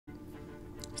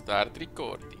Start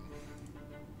recording.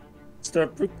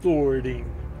 Start recording.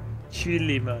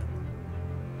 Chilly, man.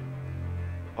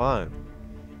 Fine.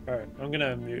 Alright, I'm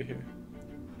gonna unmute here.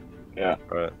 Yeah.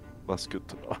 Alright. That's good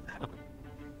to know.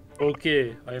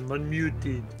 Okay, I am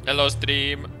unmuted. Hello,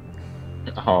 stream.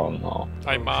 Oh no.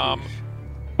 Hi, Oh, mom.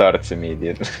 Starts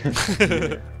immediately.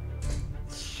 Yeah.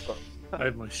 I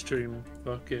have my stream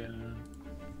fucking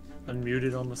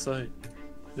unmuted on the site.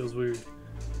 Feels weird.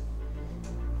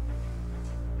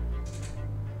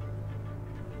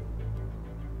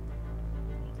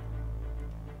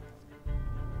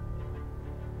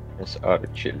 It's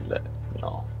Archille.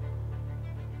 No.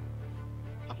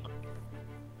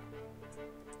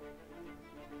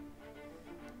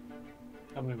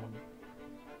 How many one?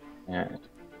 Yeah.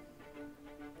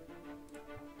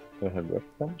 Do I have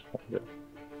webcam?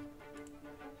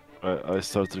 I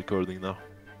start recording now.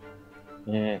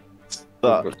 Yeah.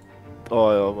 Start. Oh,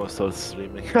 I almost started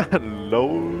streaming.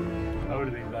 Hello. That would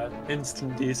have been bad.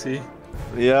 Instant DC.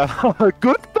 Yeah.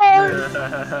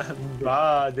 Goodbye.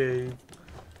 Body.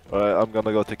 Alright, I'm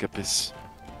gonna go take a piss.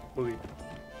 Wait.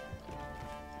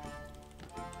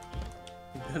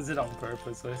 He does it on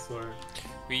purpose, I swear.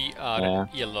 We are Yeah.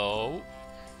 yellow.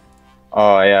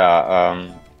 Oh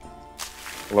yeah.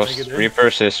 Lost Negative.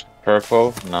 Reapers is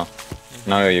purple. No.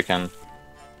 No, you can.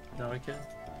 No, I can't.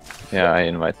 Yeah, I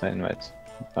invite.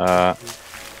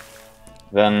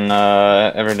 Then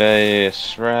everyday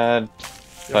is red.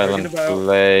 You're talking Silent about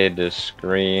Blade is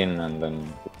green, and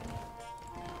then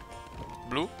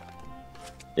Blue.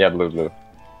 yeah, blue.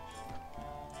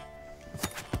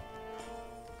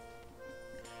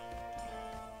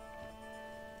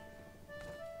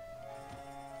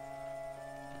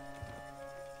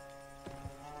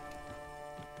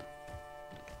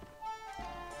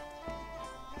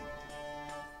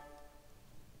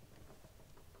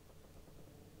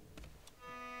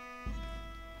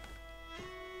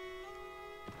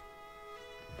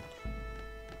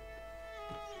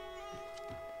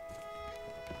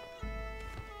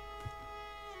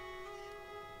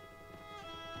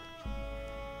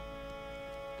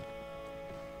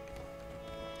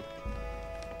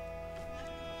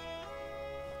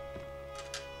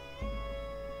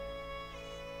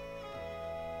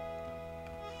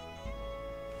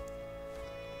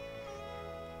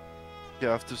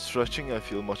 Yeah, after stretching, I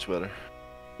feel much better.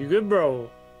 you good, bro?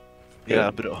 Yeah,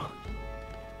 bro.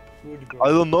 Good, bro. I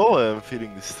don't know why I'm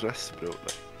feeling the stress, bro.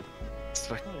 Like,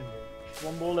 it's like, Fine, bro.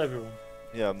 One ball, everyone.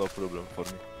 yeah, no problem for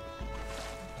me.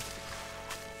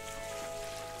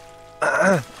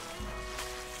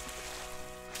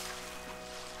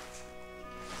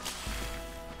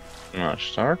 No,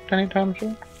 start anytime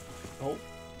soon. Oh,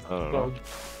 I don't know. bug.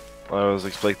 I was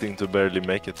expecting to barely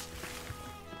make it.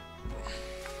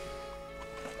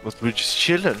 But we're just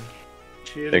chilling.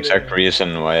 The exact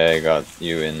reason why I got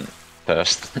you in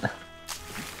first.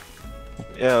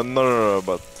 Yeah, no,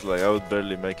 but like I would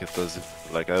barely make it as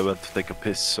if like I went to take a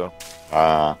piss, so.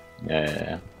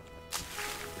 Yeah.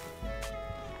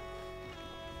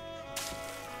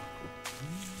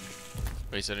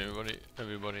 Wait, is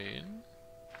everybody in?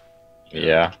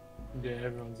 Yeah. Yeah,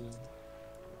 everyone's in.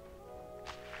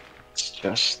 It's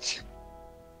just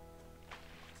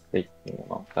taking a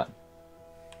long time.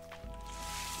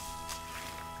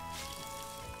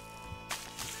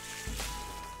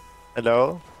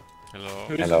 Hello? Hello.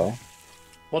 Who is Hello.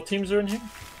 What teams are in here?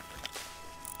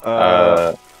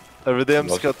 Everyday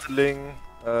Lost- Scuttling,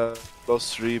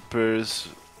 Lost Reapers,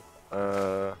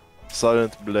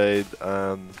 Silent Blade,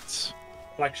 and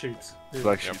Black Sheets. Yeah.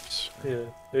 Black Yep. Sheeps. Yeah,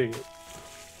 there you go.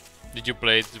 Did you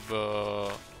play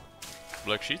the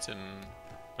Black Sheets in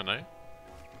NAL?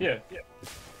 Yeah.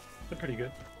 They're pretty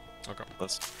good. Okay.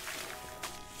 That's...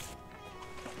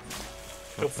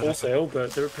 They're full sale,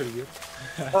 but they're pretty good.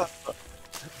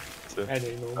 So- And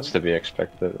they normal. That's to be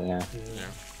expected. Yeah.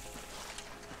 Yeah.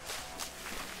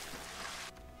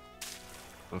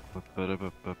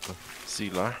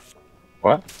 Sealar,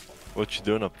 What? what you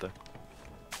doing up there?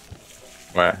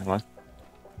 Where? What?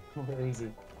 Where is he?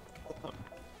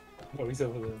 Oh, he's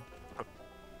over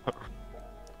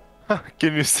there.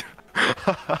 Can you see?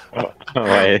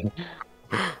 Wait.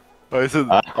 I said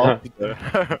up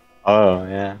there. Oh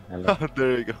yeah. Hello.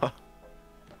 There you go.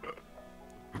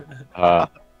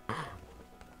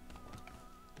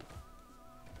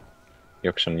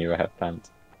 Jokes on you, I have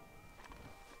pants.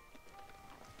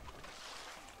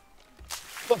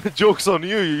 Joke's on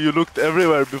you, you looked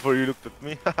everywhere before you looked at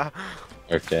me.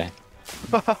 Okay.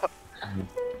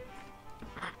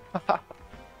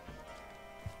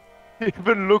 You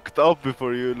even looked up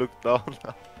before you looked down.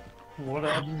 What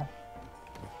happened?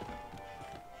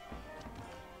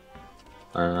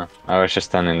 I was just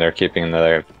standing there keeping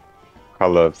the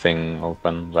color thing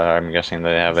open, but I'm guessing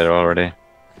they have it already. I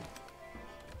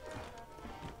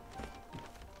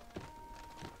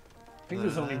think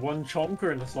there's only one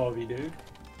chonker in this lobby, dude.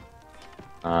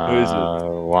 Who is it?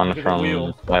 One Look at the from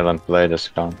wheel. Silent Blade is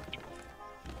gone.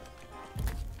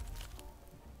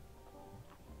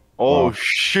 Oh Wow.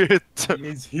 shit!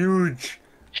 He's huge.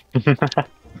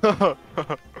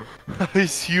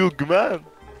 He's huge, man.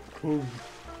 Boom.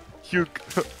 Huge.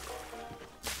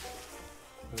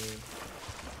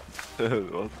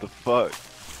 What the fuck?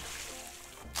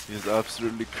 He's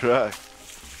absolutely cracked.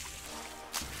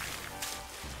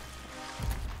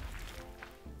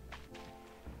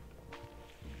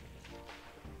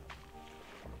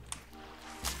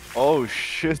 Oh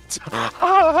shit!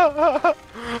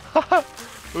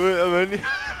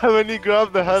 when he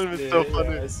grabbed the helmet, it's so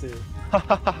funny. I see.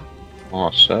 Oh,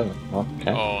 7.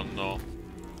 Okay. Oh no.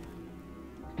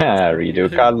 Redo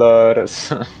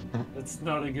colors. That's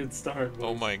not a good start.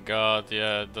 Oh boys. my god,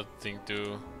 yeah, that thing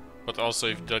too. But also,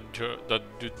 if that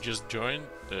dude just joined,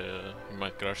 he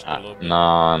might crash the lobby.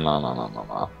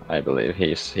 No. I believe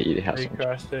he He hasn't.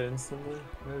 crashed it instantly,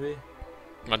 maybe.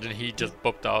 Imagine he just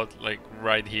popped out like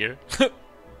right here.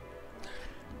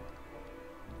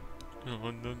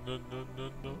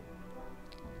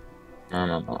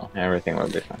 No. No. Everything will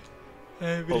be fine.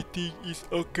 Everything is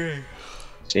okay.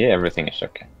 See, everything is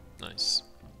okay. Nice.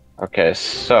 Okay,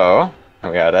 so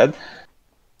we got red,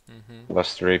 Mhm.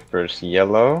 Lost Reapers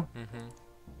yellow, Mhm.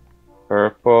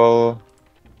 purple,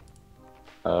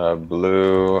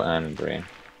 blue, and green.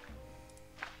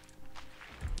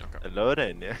 Hello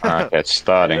then, yeah. Okay, it's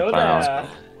starting Hello finally.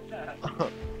 there.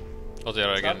 Oh, they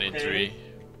are again What's in up, 3.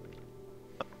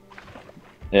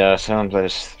 Yeah, 7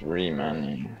 plays 3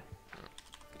 man.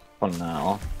 For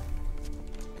now.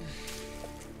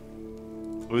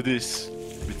 Who this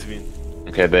between?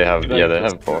 Okay, they have Can I they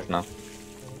just have both now.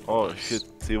 Oh shit!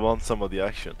 He wants some of the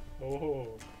action. Oh.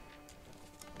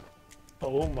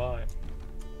 Oh my.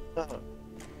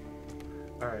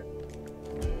 Alright.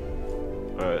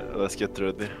 Alright, let's get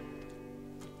ready.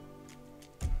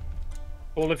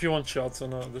 Well, if you want shots on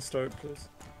the start, please.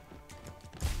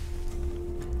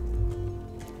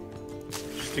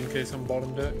 Just in case I'm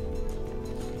bottom deck.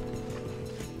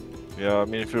 Yeah, I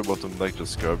mean if you're bottom like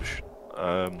just grab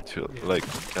like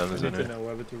cannons I in need to it. know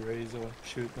whether to raise or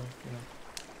shoot them, you know.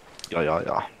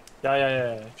 Yeah.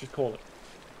 Yeah. Just call it.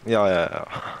 Yeah.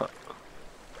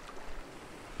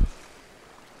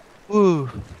 Woo.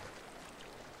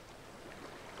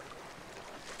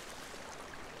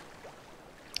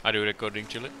 Are you recording,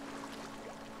 Chile?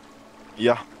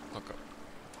 Yeah, Okay.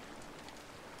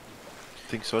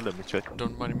 think so. Let me check.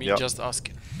 Don't mind me Yeah. just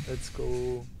asking. Let's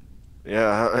go.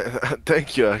 Yeah,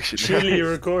 thank you actually. Chile, you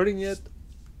recording yet?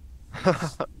 Oh,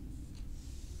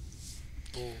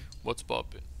 What's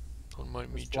poppin'? Don't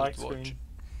mind me it's black just watching. screen.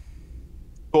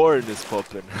 Corn is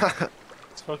popping.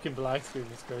 It's fucking black screen,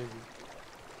 it's crazy.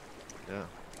 Yeah.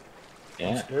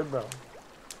 I'm Yeah. scared, bro.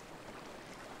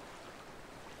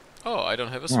 Oh, I don't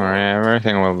have a Alright, sword.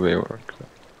 everything will be worked.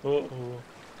 Oh.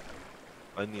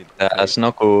 I need. That's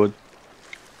not good.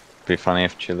 Be funny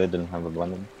if Chile didn't have a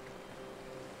blending.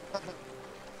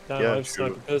 Damn, Yeah, I've true.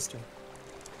 sniped a pistol.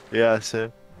 Yeah,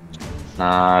 same.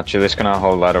 Nah, Chile's gonna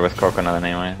hold ladder with coconut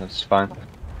anyway, that's fine.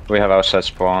 We have outside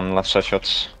spawn, left side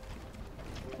shots.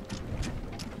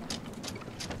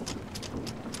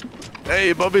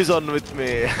 Hey, Bobby's on with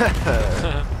me.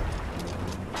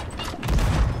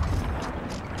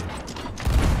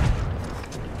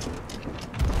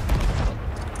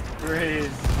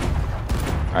 Raise.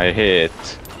 I hit.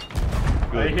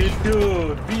 I hit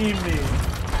you. Beam me.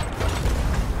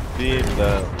 Beam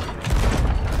down.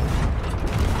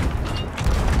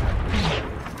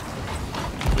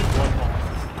 With one more.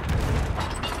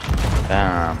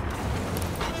 Damn.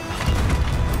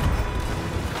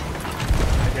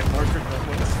 I get marker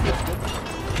points.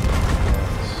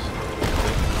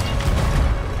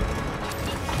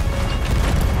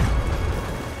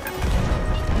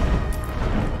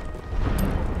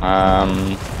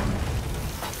 Um.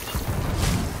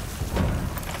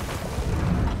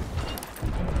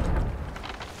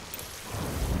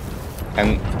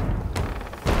 And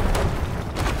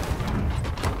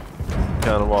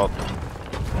Kind of what?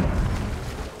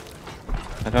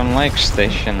 I don't like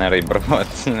stationary, bro. I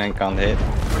can't hit.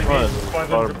 What do you Fine, mean? 500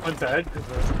 farm. points ahead?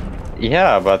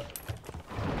 Yeah, but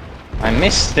I'm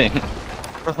missing.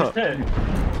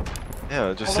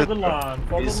 Yeah, just Follow sit the there. line.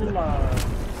 Follow Easy. the line.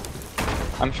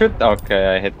 I'm sure.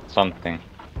 Okay, I hit something.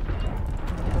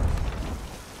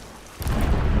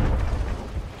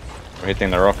 We're hitting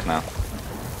the rock now.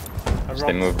 I They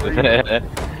rocked moved. three.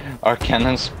 Our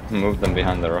cannons move them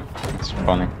behind the rock. It's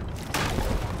funny.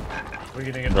 We're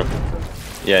getting it. Rock.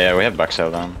 Yeah, we have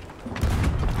backsail down.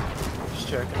 Just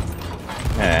checking.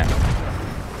 Yeah.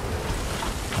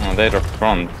 Oh, they drop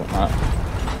front. What?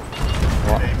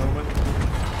 Okay, moment.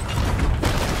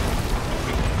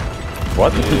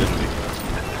 What?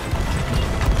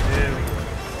 There we go.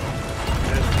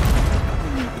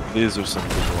 These are some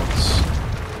good ones.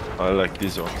 I like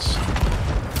these ones.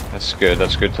 That's good.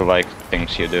 That's good to like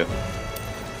things you do.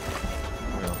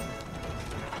 Yeah.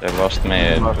 They lost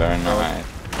mid. Very nice.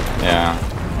 Yeah.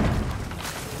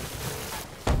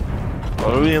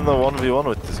 Are we in the 1v1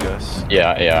 with these guys?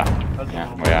 Yeah. That's Yeah,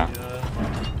 the we are.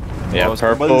 moment, Yeah, Oh,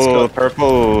 somebody's purple, got-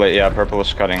 purple, yeah, purple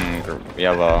is cutting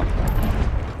yellow.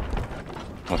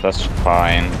 But that's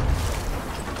fine.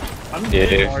 I'm Yeah.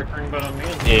 getting marking, but I'm in.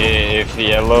 If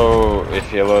yellow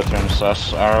turns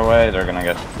us our way, they're gonna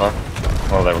get fucked.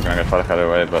 Well, they were gonna get fucked either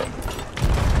way, but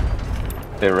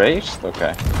they raced.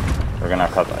 Okay, they're gonna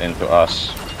cut into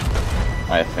us,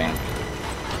 I think.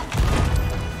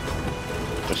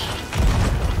 Just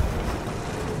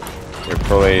we're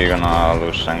probably gonna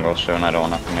lose angle soon. I don't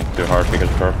wanna commit too hard because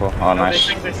of purple. Oh, nice.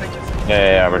 They think.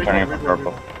 Yeah, we're turning for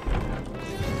purple.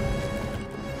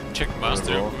 Check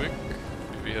master real quick,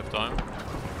 if we have time. I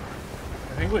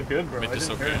think we're good, bro. Mid I is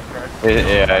didn't okay.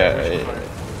 hear it crack.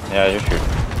 Yeah, you should.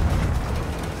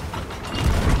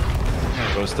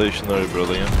 Go stationary,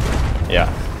 brilliant. Yeah.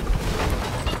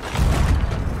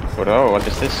 But oh, what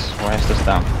is this? Why is this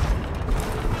down?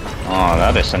 Oh,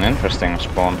 that is an interesting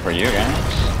spawn for you guys.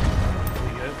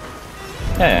 You good?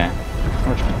 Yeah.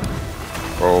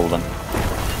 Golden.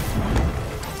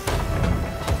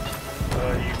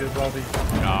 You good, Bobby?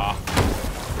 Yeah.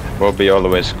 Bobby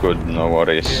always good, no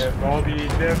worries. Yeah, Bobby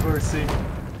never sing.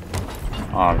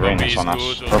 Oh, green Bobby is is on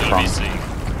us. good Go on front. LBC.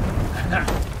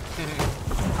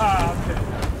 I'm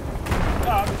terrible.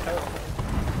 I'm terrible.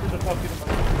 Who the fuck is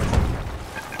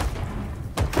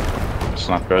my... It's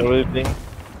not good. Good evening.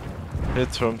 Hit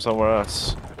from somewhere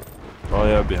else. Oh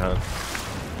yeah, behind.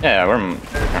 Yeah, we're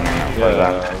turning up for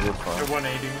that. we're They're fine.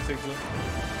 180 basically.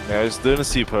 Yeah, I just didn't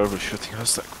see purple shooting. I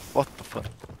was like, what the fuck?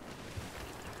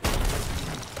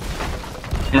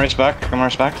 Camera's back,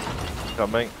 camera's back.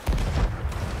 Coming.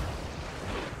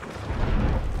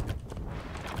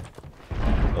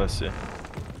 Let's see.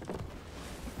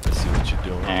 Let's see what you're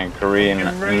doing. And green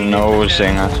Fucking rain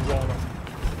nosing us. cannonballs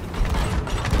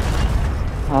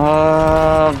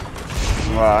on 'em.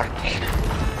 Fuck.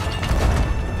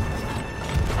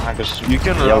 I just You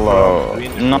can wrap yellow. around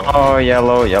green if you No, want.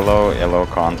 yellow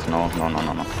can't. No.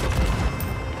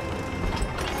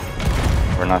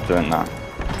 We're not doing that.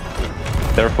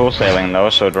 They're full sailing though,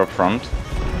 so drop front.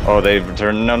 Oh, they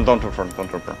return. No, don't drop front.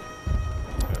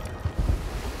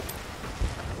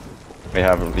 We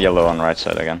have yellow on right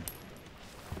side again.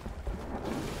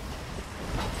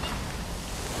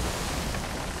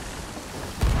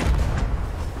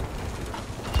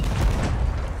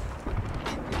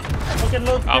 Fucking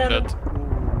load I'm cannon. dead.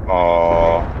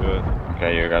 Oh, Good.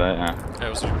 okay, you got it. Yeah. I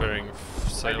was repairing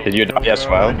sail. Did you die as I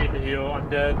well? need to heal. I'm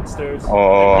dead. Stairs.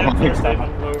 Oh, I'm dead my first, God.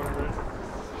 I'm lower.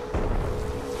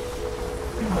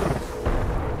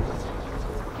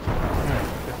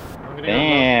 I'm gonna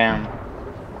Damn, go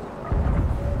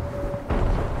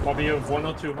Bobby, you have 1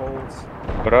 or 2 holes.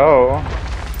 bro.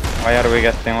 Why are we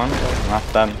getting one? Not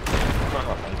done.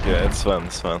 Okay, it's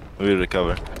fine. We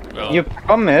recover. Well, You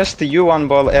promised you one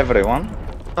ball everyone.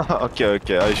 okay,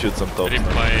 I shoot some tops.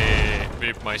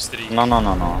 rip my streak. No.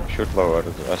 Shoot lower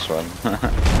as well.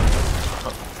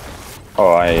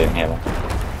 Oh, I inhale.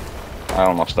 I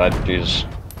almost died. Jesus.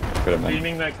 Could have been.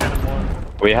 Beaming that cannon one.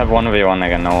 We have 1v1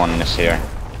 again. No one is here.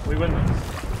 We win this.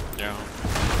 Yeah.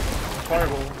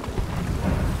 Fireball.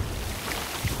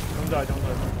 Don't die.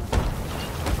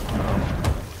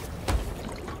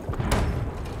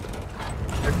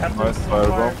 Their captain's Nice on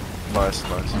fireball. fire. Nice.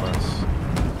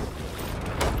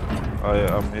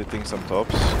 I'm hitting some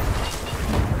tops.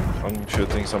 I'm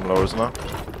shooting some lowers now.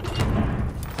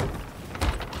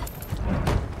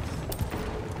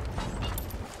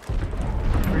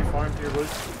 Farm here,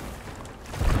 Woods.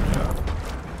 Yeah.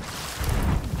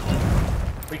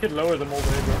 We could lower them all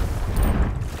the way, bro.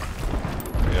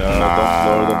 Yeah, Nah. don't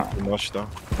lower them too much though.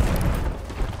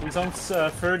 He's on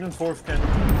 3rd and 4th cannon.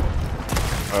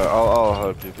 I'll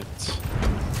help you get top.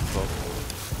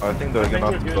 I think they're I think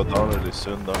gonna have we're to go good, down really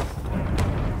soon though.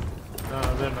 No,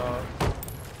 they're not.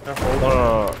 They're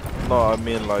holding. No, I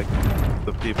mean like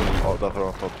the people that are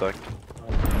on top deck.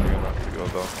 They're gonna have to go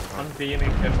down. I'm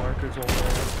beaming hit markers all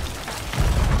over.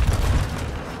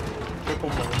 Triple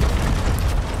moment.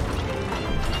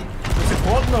 It's a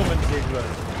quad moment, Ziggler.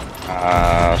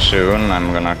 Soon.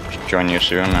 I'm gonna join you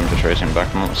soon. I'm just racing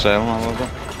back Mount Sail a little bit.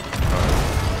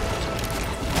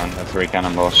 And the 3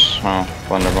 cannonballs. Oh,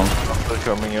 Wonderbomb. They're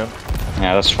coming in.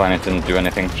 Yeah, that's fine. It didn't do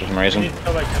anything for some reason.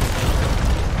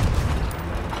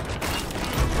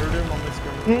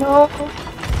 No.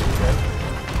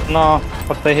 No,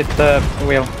 but they hit the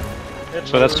wheel.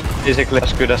 So that's basically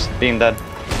as good as being dead.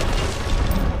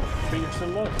 But you're still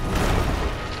low.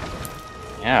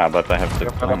 Yeah, but I have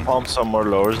to. I'm gonna pump some more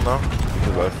lowers now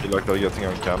because I feel like they're getting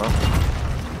on cannon.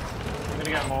 I'm gonna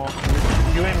get more.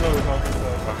 You ain't low enough.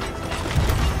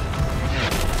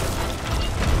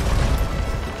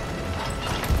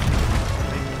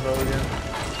 Low again.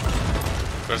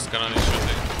 First cannon is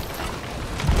shooting.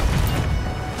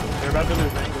 They're about to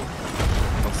lose angle.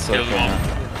 Killed one.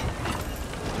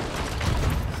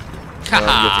 I'm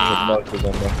getting hit melted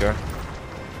on that guy.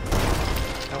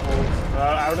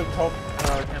 Out of top.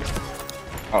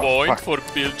 Point for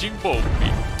Bilging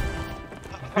Bobby.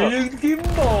 Bilging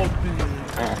Bobby.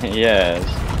 Yes.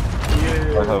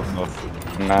 I have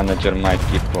nothing. Manager might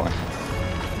keep one.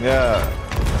 Yeah.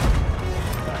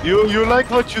 You like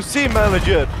what you see,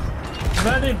 manager?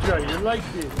 Manager, you like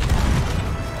it.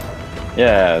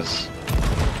 Yes.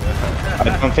 I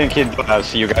don't think he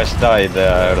does. You guys died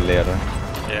earlier.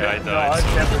 Yeah, I died. No,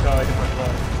 I've never died in my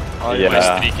life. Oh, Yeah. My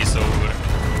streak is over.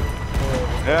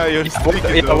 Yeah, you're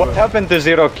sticking Yeah, what happened to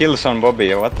 0 kills on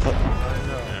Bobby? What? I know.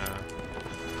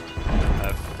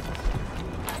 Yeah.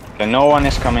 Okay, no one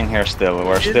is coming here still.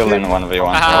 We're still in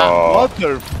 1v1. Oh, What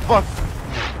the fuck?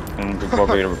 and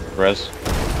Bobby res.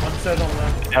 One set on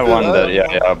that. Yeah, one dead.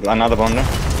 Yeah. Another bonder.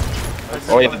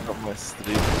 Oh yeah. My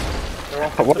streak. They're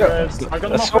off What the a- reds. I got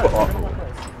them that's off so- reds. I got them off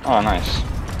reds. Oh, nice.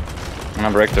 I'm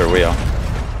gonna break their wheel.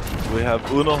 We have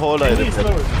Uno Hola in He's it.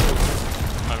 low. I'm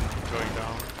going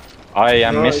down. I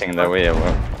am No, missing the wheel.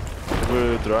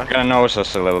 We're dry. Gonna nose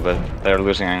us a little bit. They're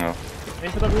losing angle.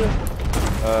 Aim for that wheel.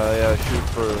 Yeah, shoot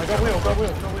for. I got wheel, got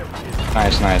wheel, got wheel.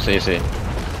 Easy. Nice, easy.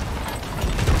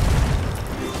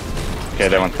 Okay,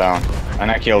 they went down.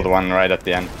 And I killed one right at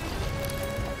the end.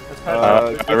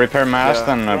 Let's I repair mast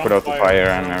yeah. and I put out the fire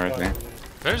and everything.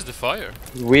 Where's the fire?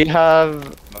 We have...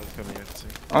 Not coming here, see.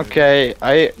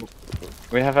 Okay,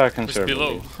 we have a It's conservative.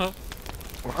 below.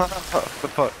 What the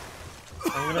fuck?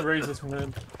 I'm gonna raise this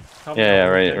mid. Yeah,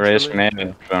 raise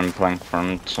mid from plank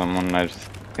front. Someone, I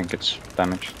think it's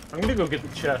damage. I'm gonna go get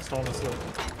the chest, honestly.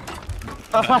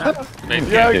 Maybe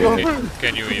Yeah, can, go you- for it.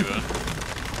 can you even?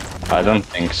 I don't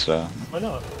think so. Why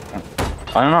not?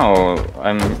 I don't know.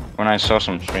 When I saw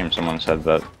some stream, someone said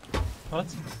that. What?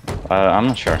 I'm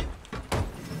not sure.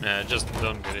 Yeah, just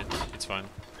don't get it. It's fine.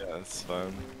 Yeah, it's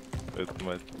fine. It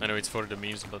might. I know it's for the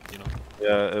memes, but you know.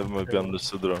 Yeah, it might be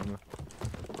understood wrong.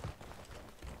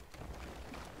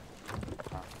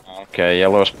 Okay,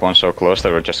 yellow spawned so close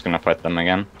that we're just gonna fight them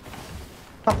again.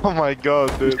 Oh my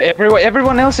god, dude.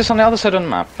 Everyone else is on the other side of the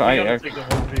map. We gotta take the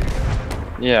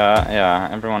 1v. Yeah,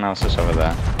 everyone else is over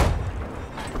there.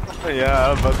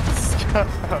 Yeah, but it's kind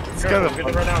Careful, of we're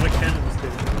gonna fun. run out of cannons,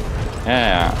 dude.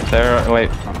 Yeah, they're...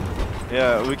 wait,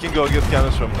 Yeah, we can go get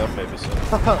cannons from them maybe soon.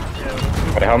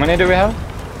 Yeah, wait, how many do we have?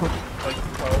 like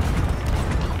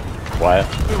 12. What?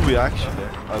 Do we actually?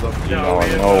 I don't No, No, we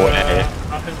have, no way.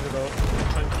 Nothing about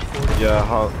 20, 40. Yeah,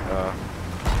 how?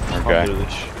 Okay.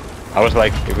 100-ish. I was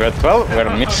like, if we're at 12, we're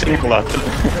missing a lot.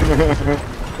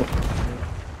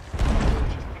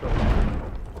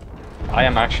 I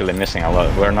am actually missing a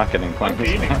lot. We're not getting I'm points.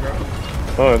 beating, bro.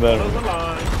 Oh, there. Follow the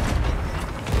line.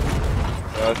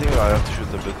 I think I have to shoot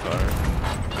a bit higher.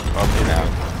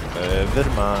 Never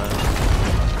mind.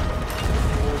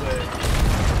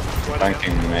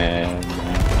 Thanking man.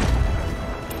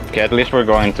 Okay, at least we're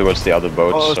going towards the other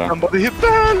boats. Oh, So. somebody hit the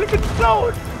look at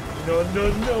down! No, no,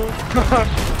 no.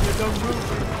 You don't move.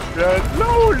 Yeah,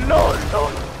 no.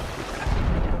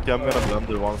 Okay, I'm gonna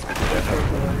blunder once because I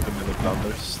have too many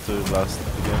blunders to last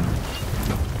the game.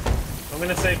 I'm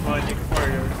gonna save mine, you can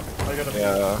fire yours. I got a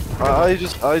Yeah,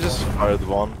 I just fired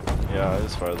one. Yeah, I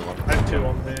just fired one. I have 2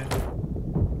 on me.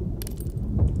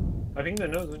 I think they're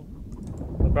nosing.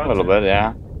 A little bit,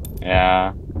 yeah.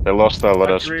 Yeah, they lost a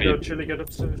lot of speed. Chili, get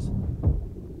upstairs.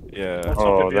 Yeah. What's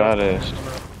Oh, up with the that upstairs?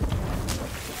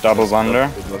 is double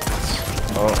blunder.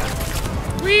 Oh,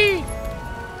 Whee!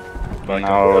 back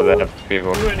Now up. they have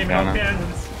people. Ooh, any more Yeah,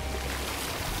 cannons?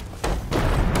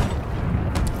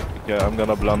 Okay, I'm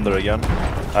gonna blunder again.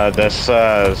 there's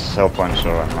sell point, so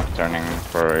I'm not turning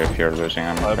for if you're losing.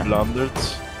 I'm I okay. blundered.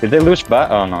 Did they lose back?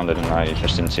 Oh no, they didn't. I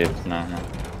just didn't see it. No.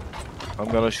 I'm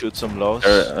gonna shoot some lows.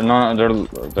 They're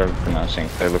gonna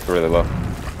sink. They look really low.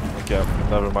 Okay,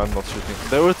 never mind, not shooting.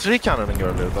 There were 3 cannoning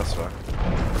earlier, that's why.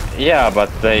 Yeah, but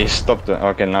they stopped.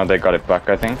 Okay, now they got it back.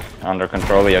 I think under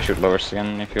control. Yeah, shoot lowers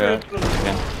again if you again.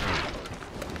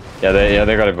 Yeah,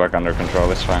 they got it back under control.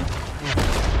 It's fine.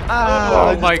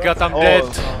 Oh my god, I'm dead.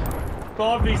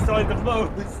 Bobby tried the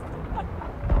most.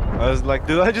 I was like,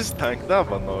 did I just tank that?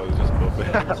 But no, it was just Bobby.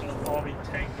 Bobby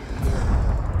tanked.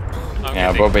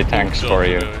 Yeah, Bobby tanks for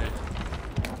you.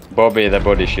 Bobby the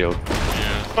body shield.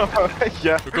 Yeah.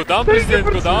 Yeah. Go down,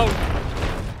 President, go down.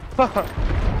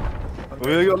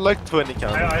 We got like 20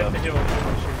 cannons. I have to do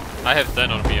it. I have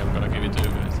 10 on me, I'm gonna give it to you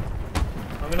guys.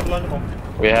 I'm gonna blind them all.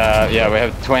 We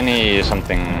have 20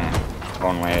 something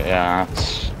only. Yeah,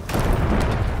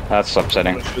 that's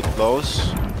upsetting. We shoot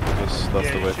those because that's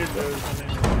the way.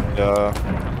 Yeah.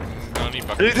 Gonna need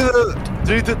back.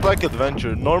 Treat it like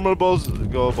adventure. Normal balls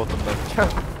go bottom left.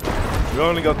 We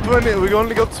only got 20. We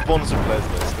only got sponsor plays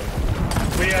this game.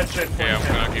 We had shit. Okay, I'm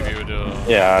gonna give you the...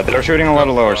 Yeah, they're shooting a lot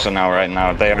of lowers now. Right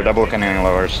now, they are double cannoning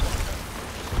lowers.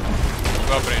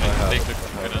 Go up, Rainy, take the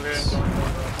cannons.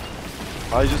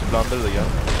 I just blundered again.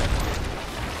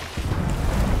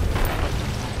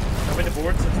 Have we the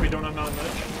board since we don't have that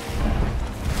much?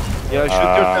 Yeah, shoot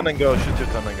your cannon and go. Shoot your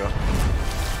cannon and go.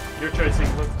 Your choice,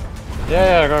 Eaglet.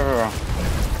 Yeah, go.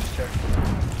 Just check.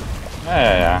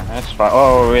 Yeah, it's fine.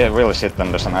 Oh, we really sit them.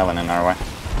 There's an island in our way.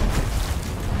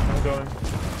 I'm going.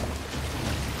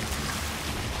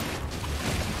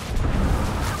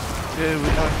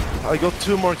 Yeah, I got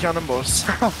 2 more cannonballs.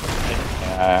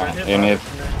 Yeah, you need.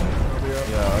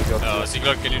 Yeah, I got.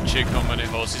 Siglar, can you check how many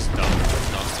horses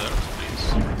downstairs,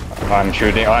 please? I'm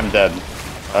shooting. I'm dead.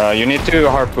 You need to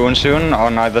harpoon soon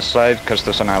on either side, cause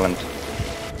there's an island.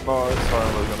 No, it's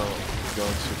fine. We're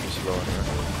going super slow in here.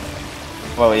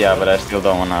 Well, yeah, but I still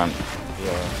don't wanna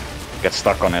Yeah. get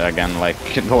stuck on it again, like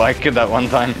that one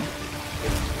time.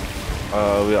 I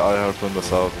harpooned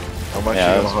us out. I'm actually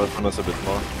Yeah, gonna harpoon us a bit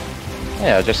more.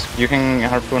 Yeah, just you can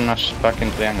harpoon us back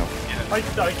into the angle. I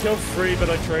killed 3, but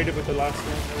I traded with the last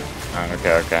one.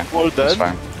 Okay. Well That's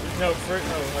then. fine. No, 3.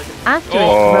 No, I can. Asterisk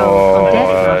roll on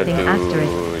death dropping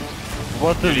asterisk. Dude.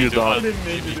 What have you done? You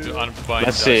need to unbind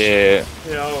Let's us. see.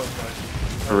 Yeah, I'll invite.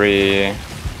 3.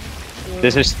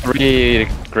 This is 3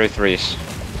 grade 3s.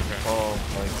 Oh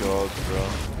my god, bro.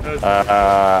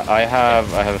 I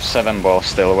have 7 balls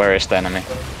still. Where is the enemy?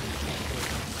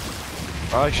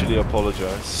 I actually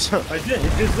apologize. I did, he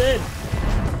just did!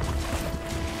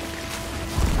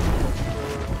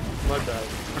 My bad.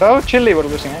 Oh, chilly, we're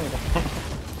losing anyway.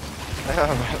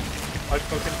 I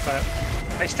fucking fat.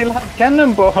 I still have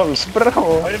cannonballs,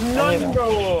 bro. I have none,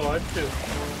 bro! I have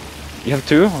 2. You have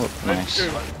 2? I have Nice.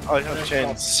 2. I have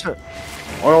chains.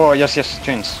 Oh, yes,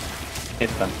 chains.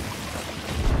 Hit them.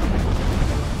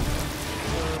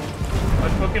 I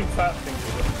fucking fat things.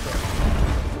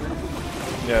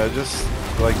 Yeah, just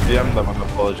like DM them and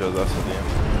apologize after DM.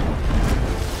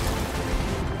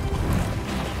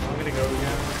 I'm gonna go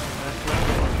again.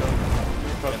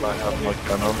 And I have my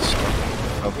cannons.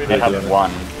 I have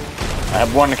 1. I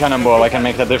have 1 cannonball, I can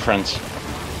make the difference.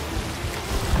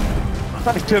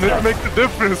 I cannot make the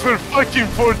difference, we're fucking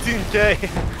 14k!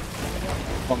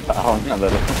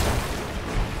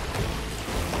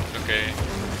 Okay.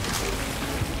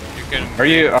 You can...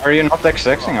 Are you not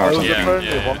X6ing or something? Yeah, apparently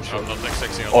yeah, one shot. I'm not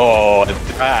X6ing. Oh,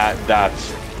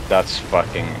 that's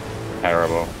fucking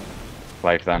terrible.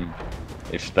 Like them,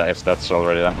 if that's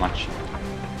already that much.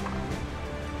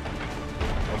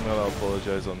 I'm gonna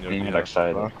apologize on your Me behalf. like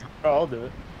side. I'll do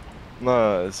it.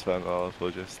 No, it's fine, I'll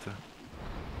apologize too.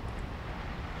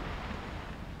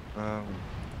 I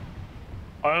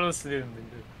honestly didn't think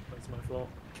it. That's my fault.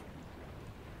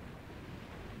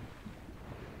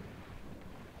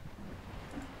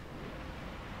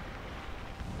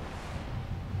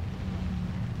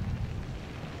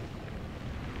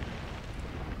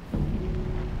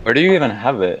 Where do you even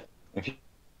have it? If you,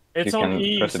 It's You on can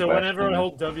E, press it so back whenever I and-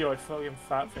 hold W, I fucking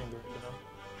fat finger,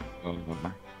 you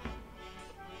know?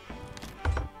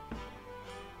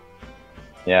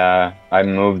 Yeah, I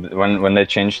moved when they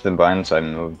changed the binds. I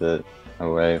moved it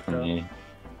away from Yeah. me.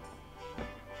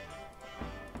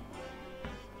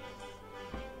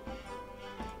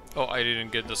 Oh, I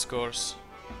didn't get the scores.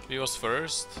 He was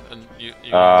first, and you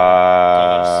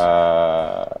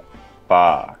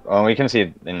Fuck. Oh, we can see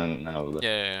it in a little bit.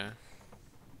 yeah.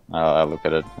 I'll look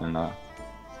at it and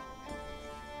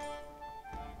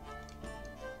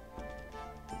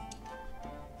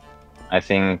I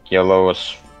think yellow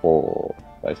was 4,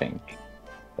 I think.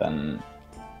 Then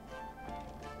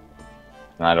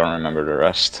I don't remember the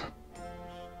rest.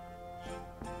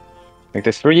 Like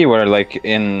the 3 were like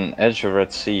in edge of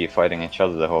Red Sea fighting each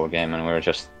other the whole game, and we were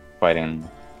just fighting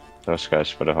those guys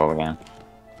for the whole game.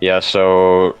 Yeah,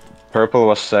 so Purple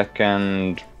was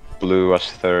second, blue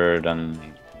was third, and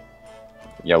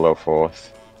yellow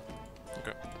fourth.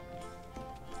 Okay.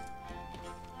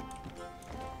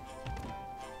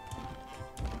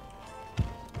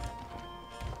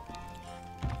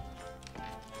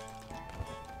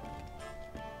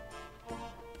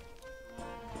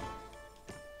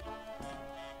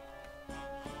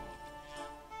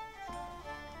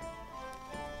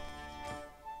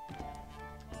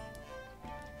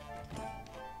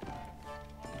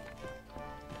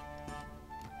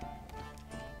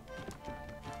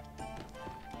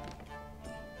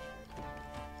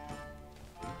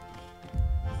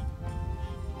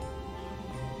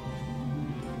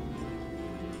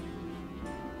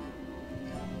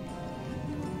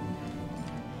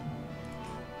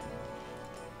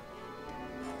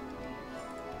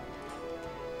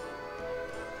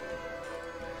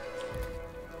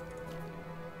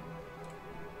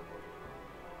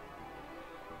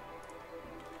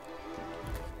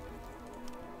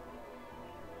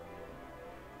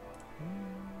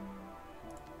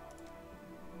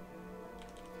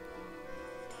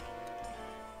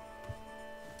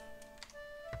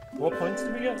 What points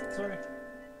did we get? Sorry.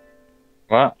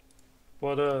 What?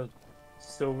 What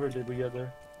silver did we get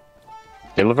there?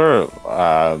 Silver?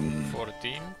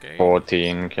 14k.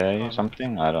 14k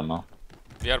something? I don't know.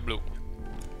 We are blue.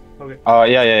 Okay. Oh,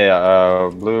 yeah.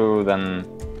 Blue, then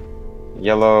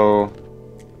yellow,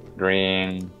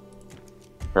 green,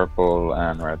 purple,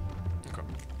 and red. Okay.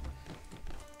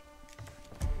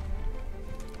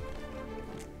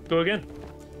 Go again.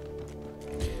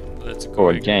 Let's go Go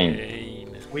again.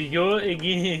 We go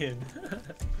again.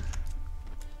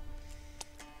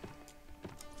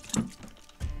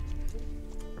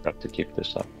 Forgot to keep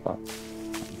this up, but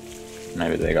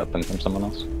maybe they got them from someone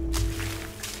else.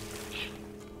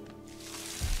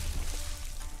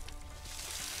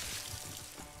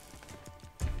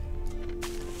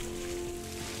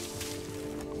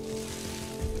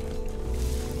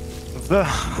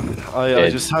 I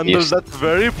just handled that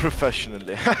very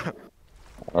professionally.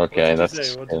 Okay, What that's did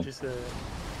you say? What did you say?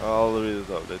 I'll read it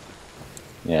out later.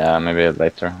 yeah, maybe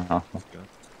later. Oh.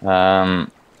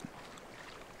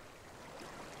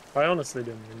 I honestly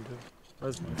didn't mean to.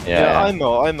 That's my fault. Yeah, I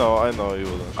know you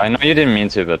wouldn't. I know you didn't mean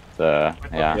to, but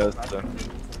yeah. Yes,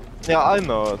 yeah, I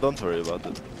know. Don't worry about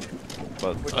it.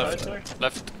 But Which side, sorry?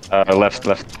 Left.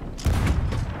 Left.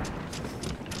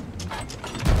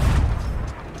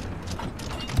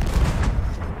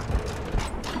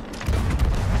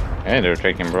 Okay, they're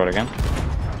taking broad again.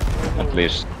 At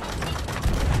least.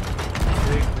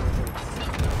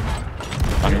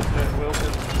 One.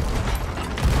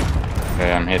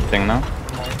 Okay, I'm hitting now.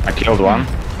 I killed one.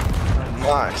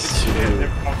 nice.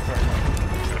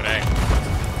 Correct.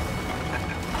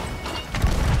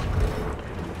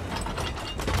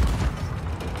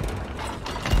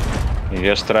 You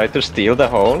just try to steal the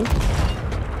hole.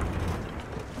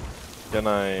 Can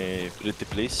I pretty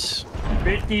please?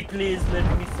 Pretty please let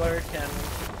me fire cannon.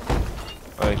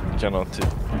 I cannot.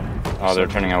 Oh, they're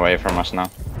turning away from us now.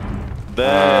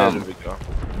 There we go.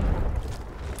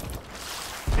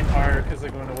 In fire because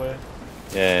they're going away.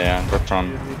 Yeah,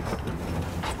 Bertrand.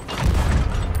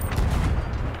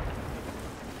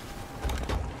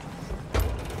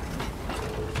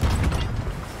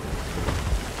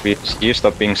 Please, you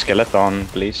stop being skeleton,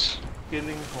 please.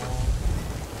 Killing home.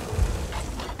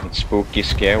 It's spooky,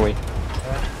 scary.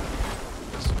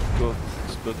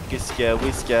 Spooky,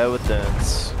 scary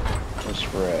skeletons. It's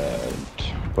red.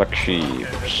 Black sheep. Okay,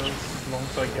 that goes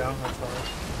alongside down, that's fine.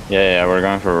 Yeah, we're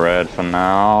going for red for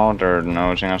now. They're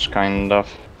nosing us, kind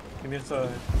of. Give me a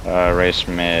side. Race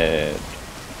mid.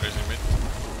 Raising mid.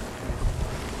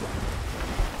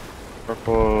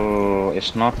 Purple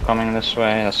is not coming this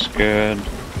way, that's good.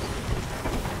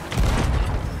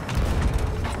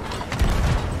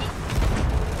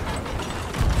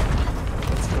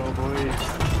 Let's go, boys.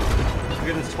 Look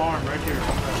at this farm right here.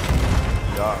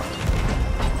 Yeah.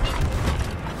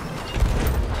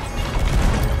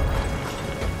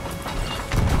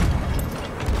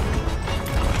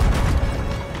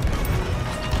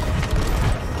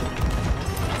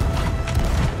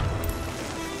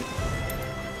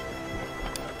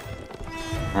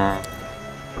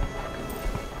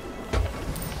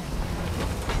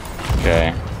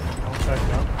 Okay. Outside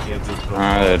down.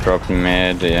 They dropped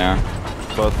mid, yeah.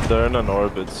 But they're in an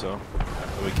orbit, so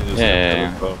we can just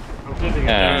Yeah. Hopefully they get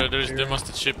Yeah. There must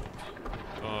a ship.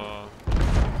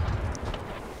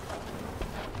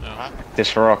 No.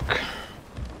 This rock.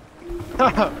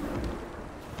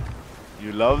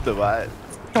 You love the vibe.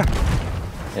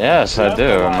 Yes, I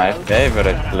do. My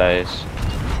favorite place.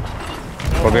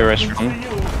 Bobby restroom.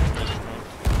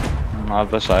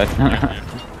 other side.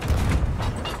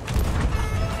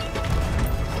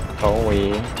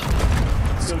 Toey.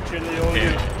 So chilly all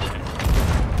year.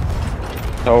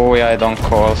 Toey, I don't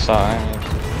call side.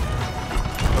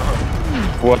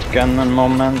 What cannon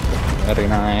moment? Very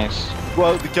nice.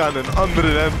 Well, the cannon,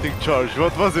 unrelenting charge.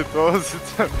 What was it? What was it?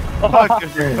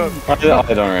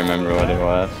 I don't remember what it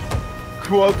was.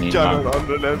 Quad cannon,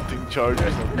 unrelenting charge.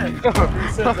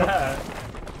 Who said that?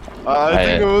 I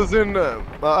think it was in.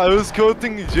 I was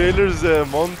quoting Jailer's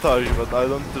montage, but I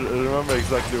don't remember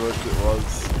exactly what it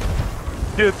was.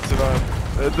 Shit, man.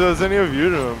 Does any of you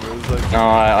remember? It was like. No,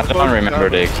 I don't quad remember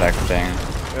the cannon. exact thing.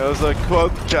 Yeah, it was like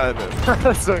quad cannon.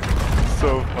 It's like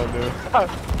so funny.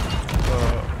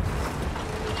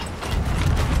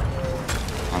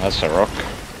 Oh, that's a rock.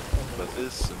 That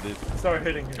is indeed. Start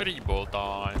hitting him. Three ball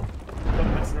time. Stop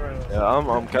messing around. Yeah,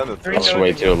 I'm kind of. Green That's no, way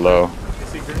you too can- low. You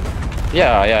see green?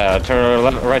 Yeah, yeah, turn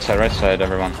right side,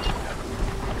 everyone.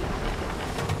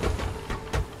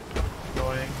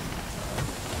 Annoying.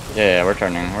 Yeah, we're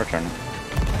turning. So,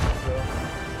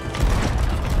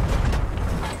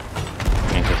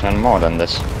 We need to turn more than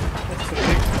this. it's a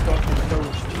big fucking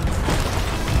nose.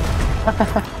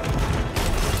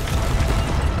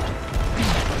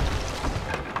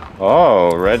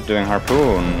 Oh, red doing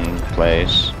harpoon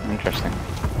plays. Interesting.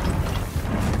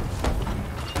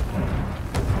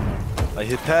 I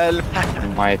hit hell.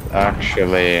 Might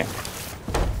actually.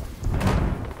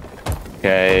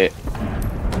 Okay.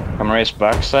 Come raise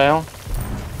back sail.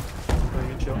 Very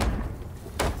good shot.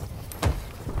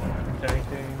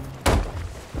 Tanking.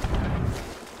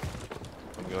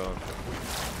 God.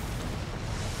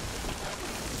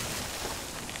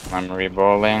 I'm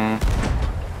reballing.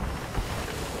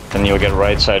 Then you'll get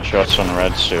right side shots on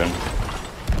red soon.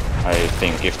 I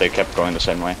think if they kept going the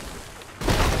same way.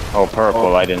 Oh, purple,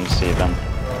 Oh. I didn't see them.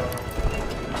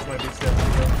 This might be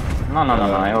sketchy. No,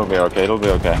 it'll be okay, it'll be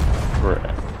okay.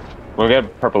 We'll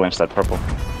get purple instead, purple.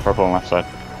 Purple on left side.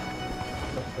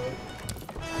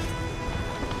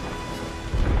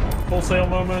 Full sail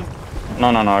moment.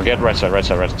 No, get right side.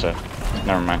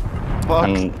 Never mind. Fuck.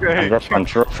 And drop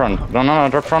front. No,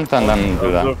 drop front and then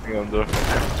do that. I'm dropping.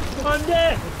 Come on,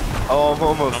 dead! Oh, I'm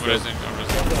almost I'm dead. resing. Oh,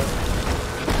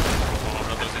 I'm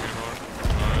not resing anymore.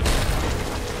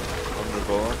 On the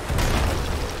ball.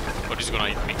 But he's gonna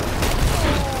eat me.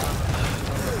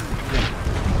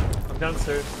 I'm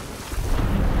downstairs.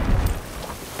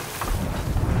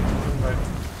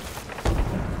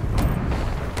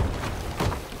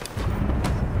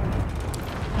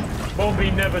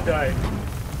 Bobby never died.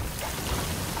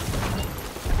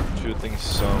 Shooting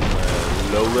some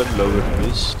lower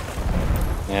boost.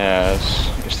 Yes.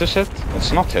 Is this hit?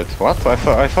 It's not hit. What? I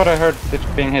thought I heard it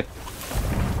being hit.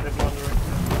 Never wondering.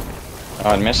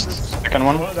 Oh, it missed. Second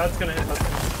one? Well, that's gonna hit. That's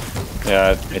gonna hit.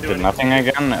 Yeah, it did nothing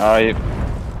again.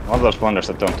 One of those wonders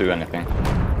that don't do anything.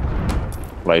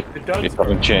 Like, It does. it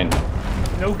doesn't change.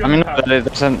 No good I mean, path. but it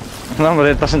doesn't. No, but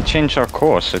it doesn't change our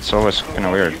course. It's always kind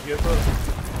of weird. You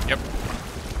have Yep.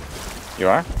 You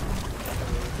are?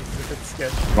 If it's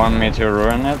sketchy. Want me to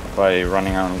ruin it by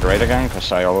running on grade again?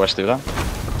 Because I always do that.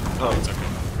 Oh, It's okay.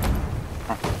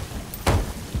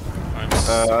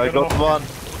 I got one.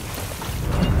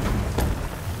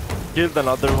 Killed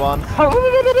another one.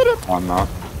 Oh no.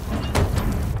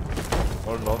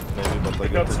 Or not, maybe, but I We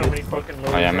got got so it. many fucking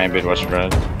Oh yeah, maybe it was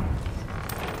red.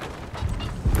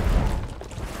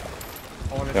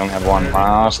 They only have one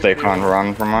mouse. They can't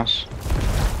run from us.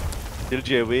 Kill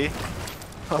JV.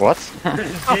 What?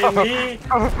 Jimmy!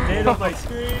 Hit on my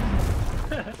screen!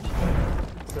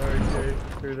 Sorry, Jay.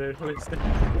 You're there twice.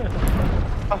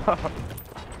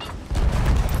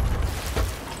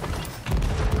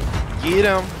 Get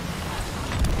him!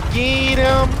 Get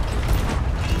him!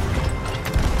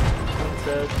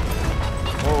 Dead.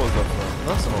 What was that from?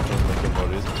 That's not from the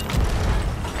body, is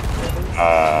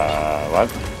What?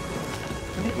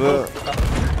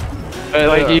 it?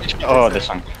 Like Yeah. each. Oh, this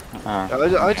one.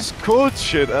 I just quote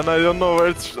shit and I don't know where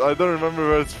it's. I don't remember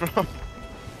where it's from.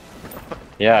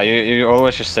 Yeah, you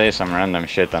always just say some random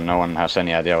shit and no one has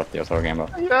any idea what you're talking about.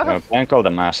 Yeah. Can't call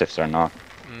them mass if they're not.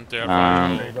 They are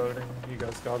Reloading. You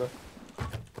guys got it.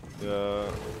 Yeah.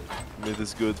 Mid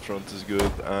is good, front is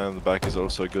good, and the back is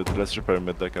also good. Let's repair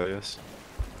mid deck, I guess.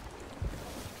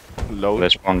 Load.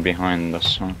 There's one behind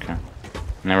us. Okay.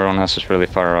 And everyone else is really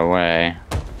far away.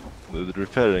 The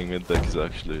repairing mid deck is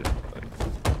actually like,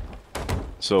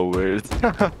 so weird.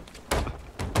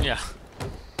 Yeah.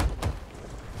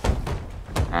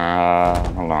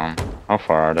 Hold on. How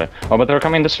far are they? Oh, but they're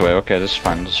coming this way. Okay, this is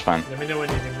fine. This is fine. Let me know when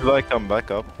you think. Should I come back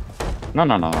up? No.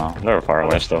 They're far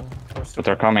away still. But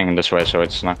they're coming this way, so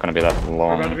it's not gonna be that We're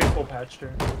gonna long. be full patch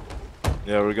turn.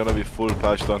 Yeah, we're gonna be full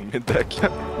patched on mid deck.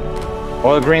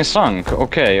 Oh, the green sunk.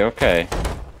 Okay, okay.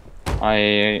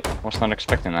 I was not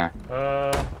expecting that.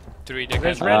 3 they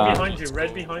There's can red behind you.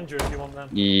 Red behind you if you want them.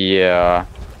 Yeah.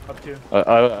 Up to you.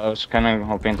 I was kind of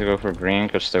hoping to go for green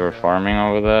because they were farming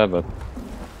over there, but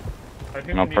I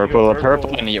think no, we need to go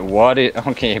purple and what is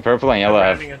okay? Purple and yellow They're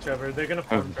have. ramming each other. They're gonna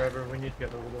farm forever. We need to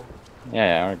get over there.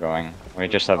 Yeah, we're going. We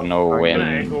just have no We're gonna wind.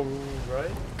 angle right.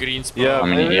 green spawn Yeah, I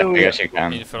mean, yeah, I guess you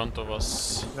can. in front of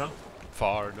us. No.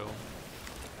 Far though.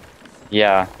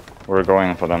 Yeah, we're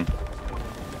going for them.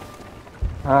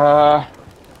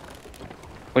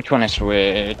 Which one is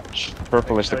which?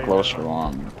 Purple is the closer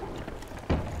one.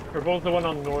 Purple's the one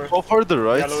on north. Go for the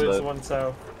right Yellow is the side. one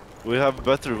south. We have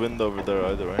better wind over there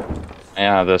either way.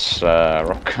 Yeah, this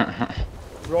rock.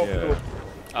 Rock Yeah.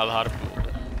 I'll harp.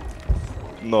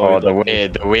 No, Oh, we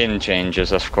don't. the wind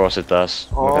changes. Of course it does.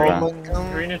 Look Oh at my that.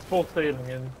 god. Green is full sailing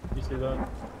in. You see that?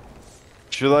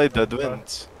 Should I dead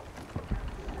wind?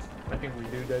 I think we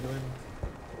do dead wind.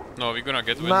 No, we're gonna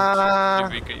get wind Nah.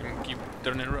 if we can keep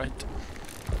turning right.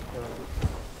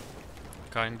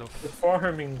 Kind of. The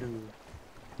farming dude.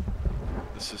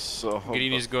 This is so hot.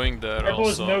 Green is going there Purple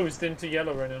is also. nosed into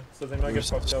yellow right now, so they might get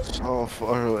fucked up. so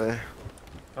far away.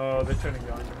 Oh, they're turning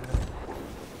behind right now.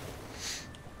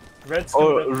 Red's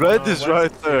Oh, coming red up, is west.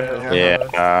 right there.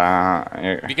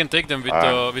 Yeah. We can take them with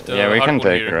the Yeah, we can harpoon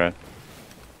take here. it.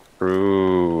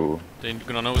 True. They're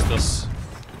gonna nose us.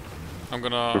 I'm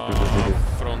gonna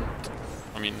front.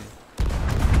 I mean,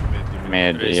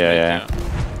 Mid. raise Yeah,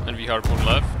 mid, and we harpoon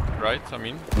left, right? I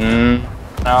mean,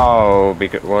 No,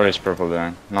 because what is purple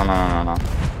doing? No.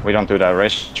 We don't do that.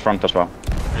 Raise front as well.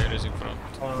 okay, raising front.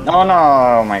 No.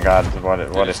 Oh my God.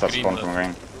 What is that green spawn left. from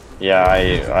green? Yeah,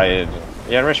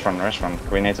 yeah, raise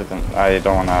front. We need to. I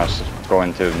don't want us go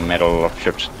into the middle of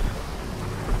ships.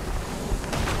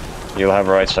 You'll have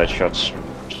right side shots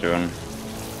soon.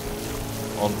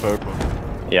 On purple.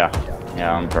 Yeah,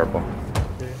 on purple.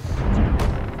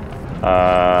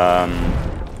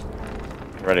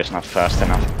 Red is not fast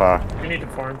enough. Fuck. We need to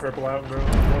farm purple out, bro.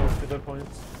 Go to the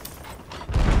points.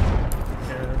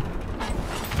 Yeah.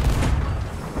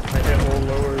 I get all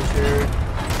lowers here.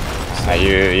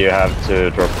 You have to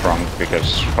drop front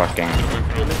because fucking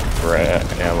red,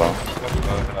 yellow.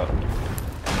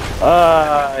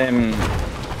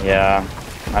 Yeah,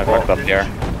 I fucked up here.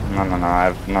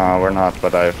 No, we're not.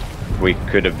 But we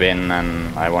could have been,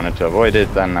 and I wanted to avoid it,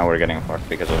 and now we're getting fucked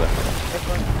because of it. That's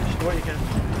fine. Do what you can.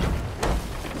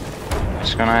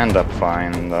 It's gonna end up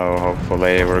fine, though.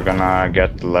 Hopefully, we're gonna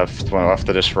get left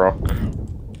after this rock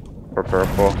for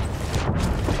purple.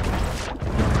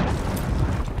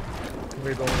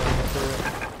 Rebuild it.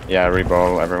 Yeah,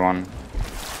 reball everyone.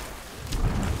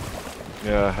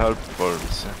 Yeah, help for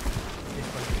this.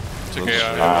 It's okay,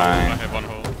 I Fine. have one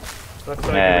hole. Left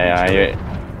side. Yeah.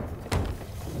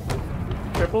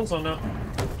 Triples or no?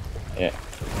 Yeah.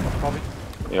 Probably.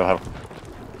 You'll have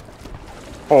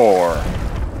 4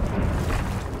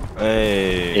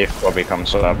 Hey. if Bobby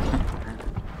comes up.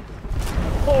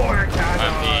 4 I'm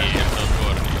cannon! here, don't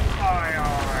worry.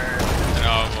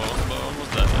 No,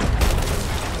 almost dead.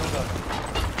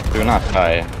 Do not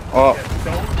die. Oh,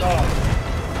 Don't die.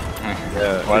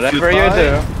 Yeah. whatever if you die- do.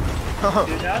 Do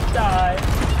not die.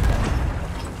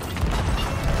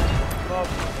 Oh,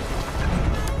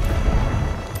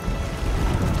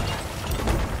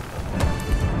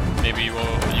 Maybe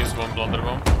we'll use one blunder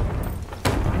bomb.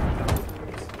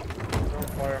 don't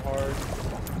fire hard.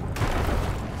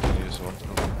 Use one.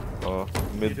 Oh,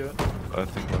 You mid. do it. I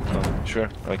think I'm done. Sure,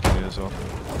 I can use one.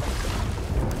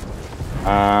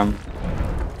 Oh,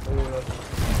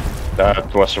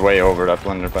 That was way over that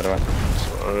blunder, by the way.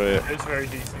 Sorry. it's very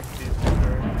decent.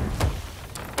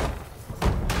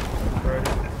 Right.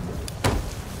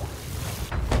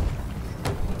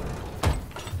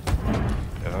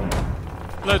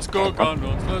 Yeah. Let's go,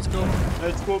 cannons, let's go.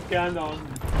 Let's go cannon.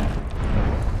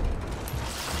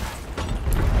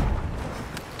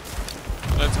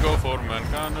 Let's go for man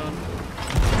cannon.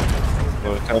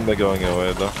 We're kinda going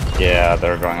away though. Yeah,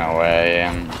 they're going away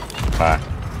and back.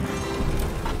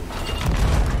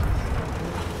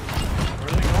 Where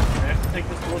are they going? They have to take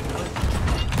this towards the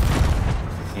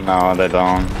line. No, they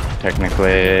don't.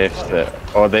 Technically, if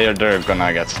they're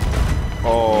gonna get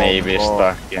Oh, maybe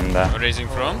stuck in the. Raising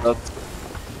front. That's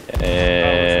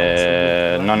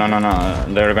No.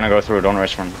 They're gonna go through. Don't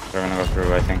race front. They're gonna go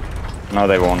through, I think. No,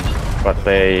 they won't. But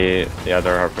they're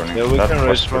harpooning. yeah, we That can raise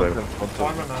was front really- in front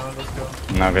Farm of them out, let's go.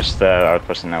 No, because the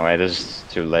outpost in the way. This is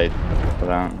too late for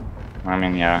that. I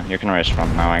mean, yeah, you can race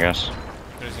front now, I guess.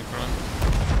 Raising front.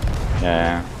 Don't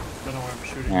Yeah, know where I'm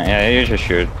shooting. yeah, you should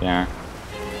shoot. Yeah.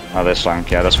 Oh, they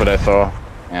sunk. Yeah, that's what I thought.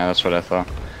 Yeah, that's what I thought.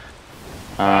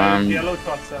 Yellow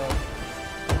cuts out.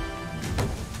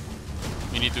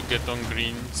 You need to get on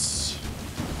greens.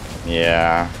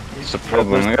 Yeah, it's a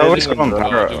problem. We always go in Do we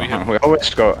parallel. have-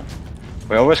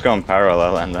 We always go in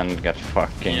parallel and then get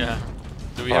fucking Yeah.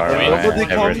 Do we far have away Nobody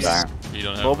every comes. time. We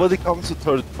don't have. Nobody comes to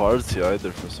third party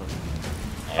either for some.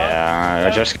 Yeah,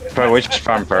 we just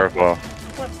farm purple.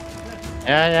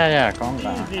 Yeah, calm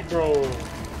down. Easy, bro.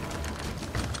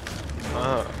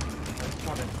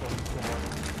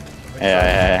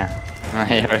 Yeah.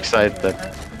 You're excited.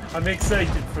 I'm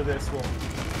excited for this one.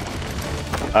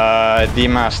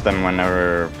 Demask them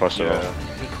whenever possible.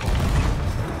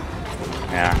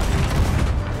 Yeah.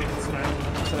 We can surround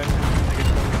them, select them, make it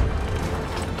fun.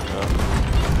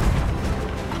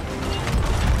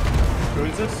 Who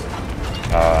is this?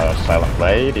 Silent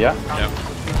Blade, yeah. Yeah.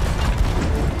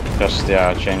 Just,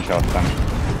 change out them.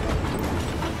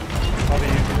 How do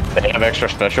you? They have extra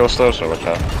specials though, so watch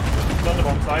out.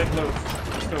 Thunderbombs, I have loads.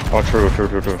 Let's go. Oh, true.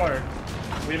 Fire.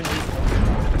 We haven't used one.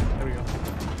 There we go.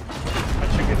 That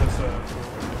should give us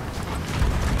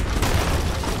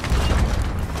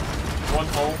one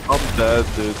hole. I'm dead,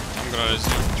 dude. I'm gonna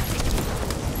assume.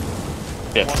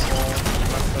 Shit. One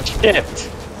hole. Shit!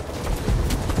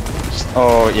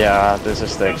 Oh, yeah, this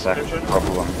is the exact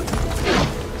problem.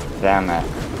 Damn it.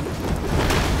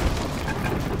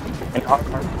 In hard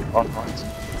points.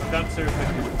 I'm down to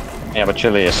 50. Yeah, but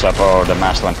Chile is up. Oh, the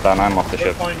mast went down. I'm off the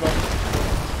ship. Fine, Bob.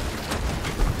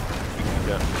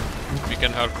 We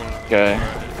can harpoon. Okay.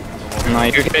 No,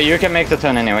 you can make the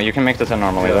 10 anyway. You can make the 10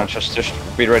 normally. Yeah. Don't just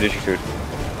be ready to shoot.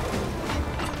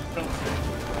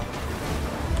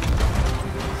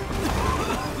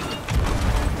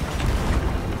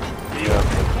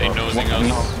 They nosing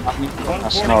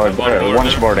us. No,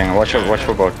 one's boarding. Watch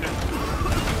for boat.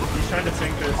 He's trying to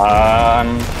sink this.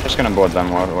 I'm just gonna board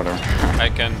them or whatever. I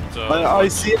can't. I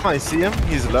see him.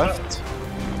 He's left.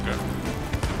 Okay.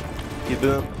 He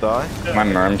didn't die. My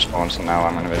merm spawns now.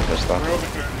 I'm gonna be pissed We're off.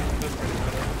 overturned. That's pretty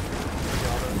better.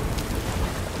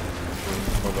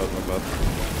 My bad.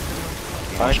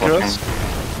 Watch Anchors?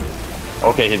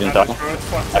 Okay, he didn't die.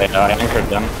 I anchored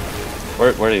them.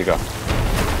 Where do you go?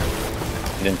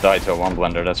 He didn't die to a one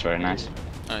blender. That's very nice.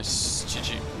 Nice.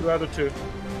 GG. 2 out of 2.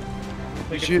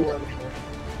 Make it Shoot. 4 out of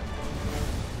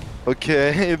 4.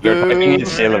 Okay, You're typing dude. in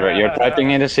silver. You're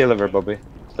typing in the silver, Bobby.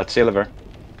 That's silver.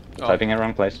 Oh. Typing in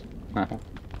wrong place.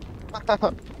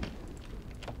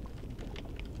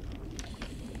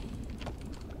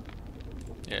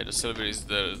 Yeah, the silver is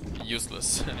the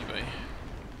useless anyway.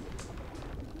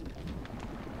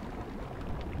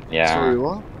 Yeah. Sorry,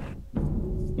 what?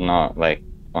 No, like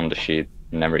on the sheet.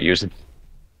 Never use it.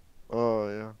 Oh,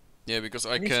 yeah. Yeah, because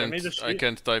Can you send me the sheet? I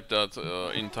can't type that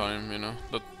in time, you know.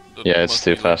 That Yeah, it's must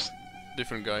too be, like, fast.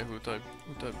 different guy who typed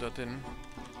that in.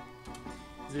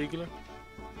 Ziegler?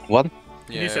 What?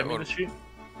 Can you send me or- the sheet?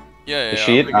 Yeah, The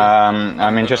sheet? I'm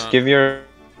I mean, just gonna- give your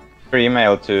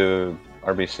email to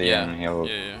RBC Yeah, and he'll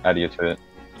yeah. add you to it.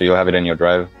 So you'll have it in your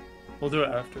drive. We'll do it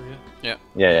after, yeah.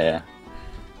 Yeah.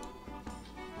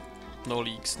 No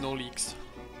leaks, no leaks.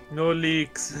 No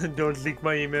leaks. Don't leak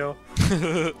my email.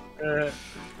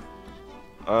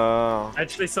 I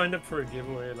actually signed up for a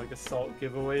giveaway, like a salt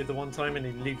giveaway the one time, and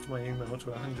he leaked my email to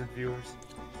 100 viewers.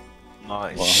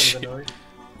 Nice. Kind of annoying.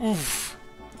 Oof.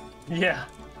 Yeah.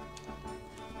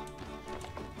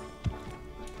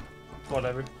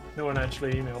 Whatever. No one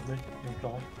actually emailed me. No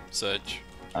problem. Sedge.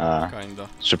 Kinda.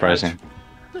 Surprising.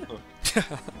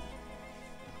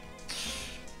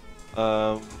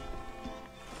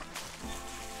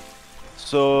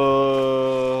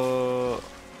 So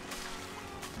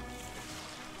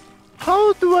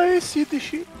how do I see the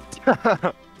sheet?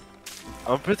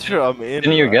 I'm pretty sure I'm in.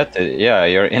 Didn't you right? get it? Yeah,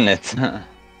 you're in it.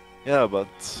 Yeah, but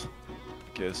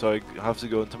okay, so I have to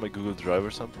go into my Google Drive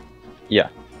or something. Yeah,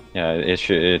 it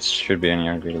should be in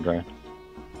your Google Drive.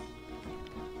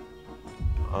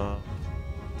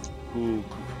 Cool.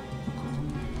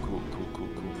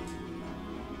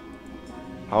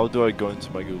 How do I go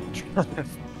into my Google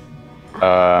Drive?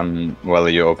 Well,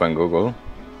 you open Google,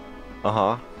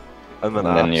 And then,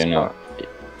 and then apps. you know.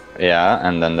 Yeah,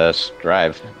 and then there's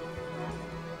Drive.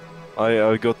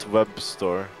 I go to web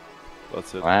store.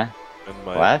 That's it. What? In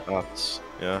my What? apps.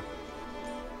 Yeah.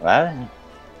 What?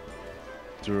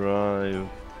 Drive.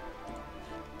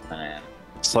 Man.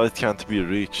 Site can't be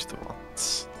reached.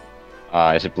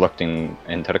 What? Is it blocked in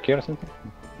Turkey or something?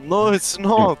 No, it's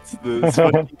not. Dude. It's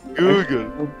fucking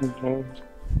Google.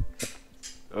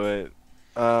 Wait.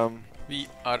 We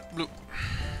are blue.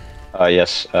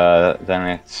 Yes. Then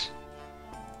it's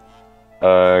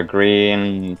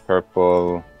green,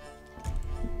 purple,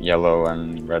 yellow,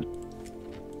 and red.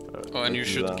 Oh, and you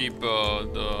should Yeah. keep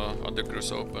the other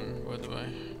cross open, by the way.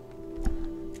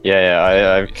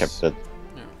 Yeah, I've kept it.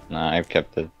 Yeah. Nah, I've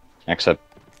kept it. Except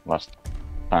last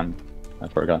time. I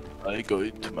forgot. I go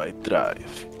into my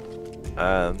drive.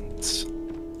 And...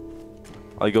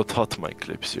 I got hot mic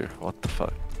clips here. What the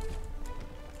fuck?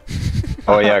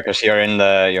 Oh yeah, because you're in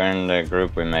the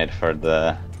group we made for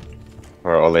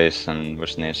Ollie's and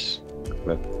Wusni's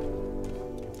clip.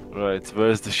 Right,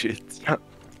 where's the shit?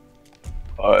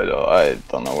 I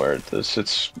don't know where it is.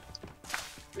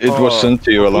 It was sent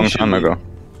to you a long time ago.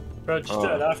 Bro, just do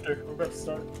it after. We're about to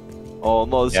start. Oh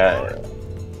no, it's Yeah,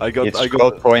 it's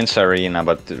called Points Arena,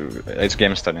 but it's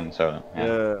game studying, so yeah.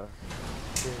 Yeah.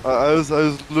 I was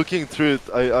looking through it.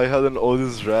 I had an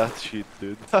Odin's Wrath sheet,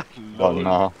 dude. Oh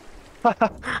no.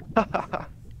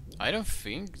 I don't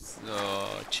think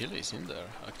Chili's in there,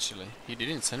 actually. He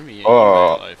didn't send me an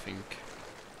Oh. email, I think.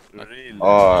 Really?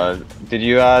 Oh, did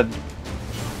you add?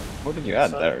 What did you add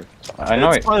there? I know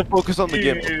It's it. fine, focus on the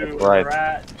game. You Right.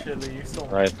 rat, Chili, you stole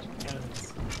Right. my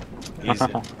cannons. Easy.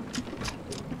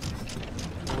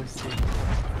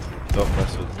 Don't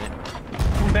mess with me.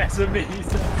 Mess with me, he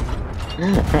said.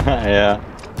 Yeah.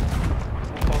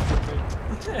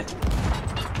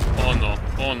 Oh no,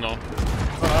 oh no.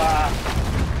 Ah,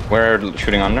 We're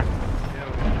shooting under.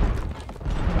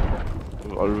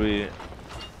 Are we...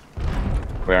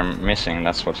 We're missing.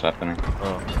 That's what's happening.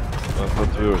 Oh. I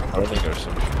thought we were turning or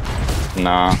something.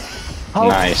 No.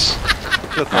 Nice.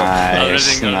 Shut up.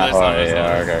 Nice. No, No, that's oh, not, that's yeah,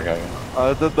 not. okay.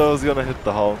 I thought that was gonna hit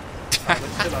the hull.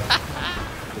 chill out.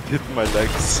 It hit my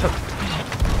legs.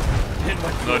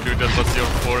 No, dude, that was your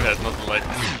forehead, not like.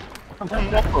 I'm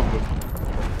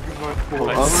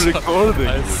recording. I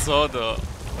saw the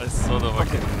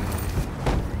fucking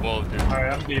ball, dude.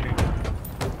 Alright, I'm beating it.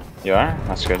 You are?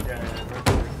 That's good. Yeah,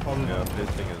 Yeah, I'm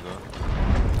hitting as well.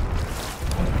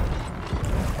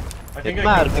 I think Get I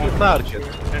mad, killed get one. mad, Maybe kid.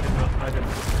 not, I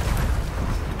didn't.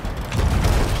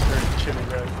 Very Chili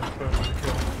red.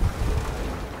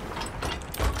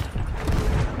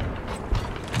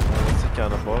 That's a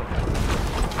cannonball.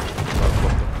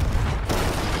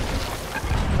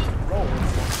 Roll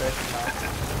is not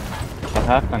What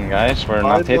happened, guys? We're I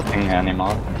not don't- hitting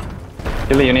anymore.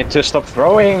 Billy, you need to stop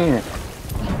throwing!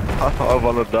 I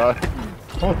wanna die.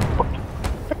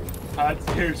 Add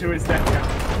 2 to his death count.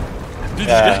 Did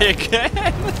Yeah. you die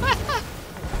again?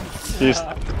 His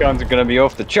count is gonna be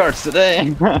off the charts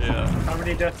today! Yeah. How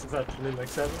many deaths is actually? Like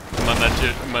 7?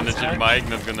 Manager Mike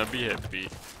not gonna be happy.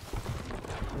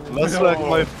 That's like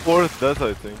my 4th death,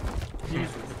 I think.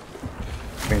 Jesus.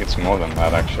 I think it's more than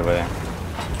that, actually.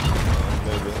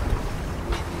 Maybe.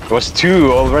 It was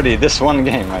 2 already this one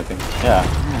game, I think. Yeah.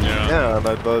 Yeah. Yeah, and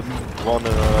I died one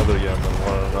in another game and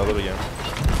one in another game.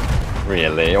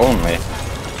 Really? Only? I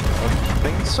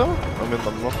think so? I mean,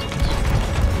 I'm not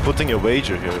putting a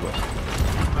wager here, but...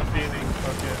 I'm beating.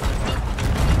 Okay.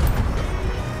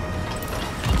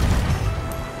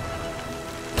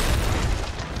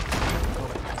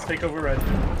 Let's take over red.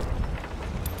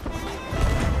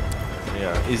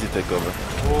 Yeah, easy takeover.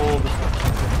 Oh, the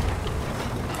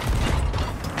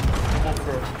Come on,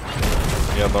 bro.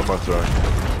 Yeah, no more throwing.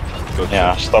 Go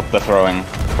Yeah, stop the throwing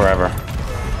forever.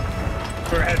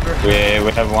 Forever.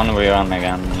 We have one V1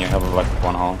 again, you have like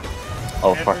one hole.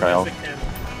 Oh fuck, I ult.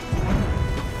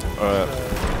 Alright.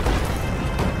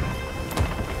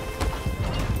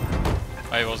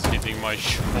 I was hitting my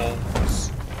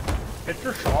shots. Hit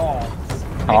your shots.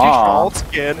 Ah,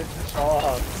 Skin. Hit your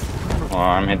shots. well,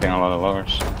 I'm hitting a lot of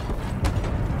lowers.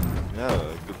 Yeah,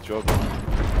 good job.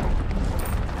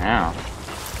 Yeah.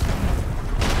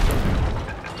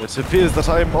 It appears that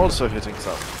I'm also hitting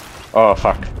some. Oh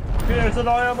fuck. Here's an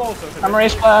I am also. I'm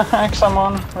race back,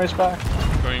 someone, race back.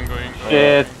 Going.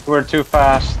 Shit, we're too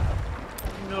fast.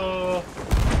 No.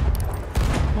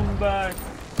 Come back.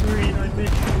 Green, I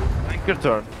miss you. Take your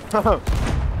turn.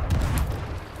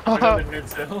 I got the mid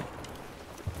still.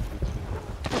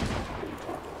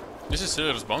 This is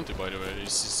Silver's bounty, by the way.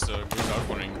 This is good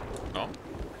harponing. No?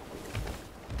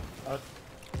 Oh.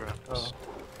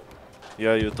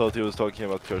 Yeah, you thought he was talking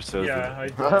about yourself. Yeah, I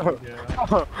did.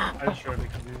 Yeah. I'm surely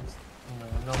confused.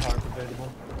 No harp available.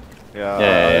 Yeah,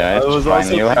 I it's was fine.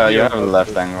 also You thinking have about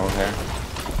left it. angle here.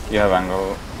 You have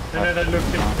angle. And then I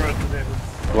looked in front of it.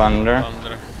 So Blunder.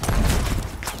 Under.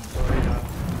 yeah.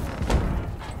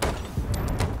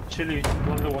 Chili,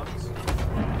 one of the ones.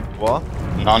 What?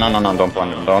 No, don't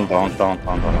blunder. Don't.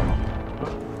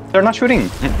 They're not shooting.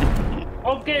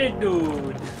 Okay,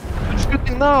 dude. I'm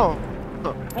shooting now!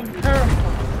 I'm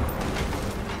terrified.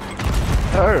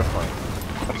 Terrifying.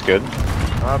 That's good.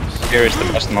 Absolutely. Here is the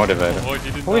best motivator. Oh, I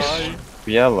didn't Who is- die.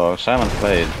 yellows. I haven't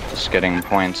played. Just getting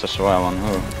points as well on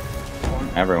who?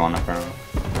 Everyone apparently.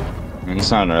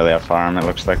 It's not really a farm, it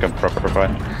looks like a proper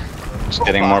fight. Just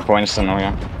getting more points than we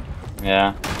are.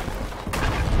 Yeah.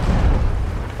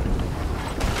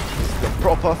 The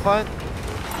proper fight?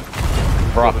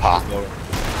 Proper.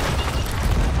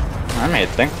 I made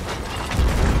thing. I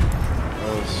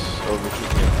was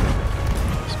overshooting.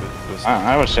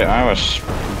 I was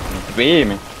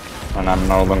beaming. And I'm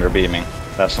no longer beaming.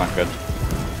 That's not good.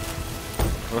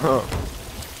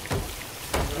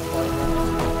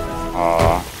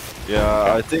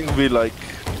 Yeah, I think we like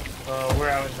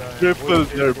Where I was tripled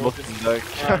their bottom deck.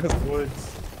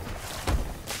 Woods.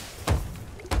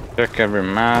 Check every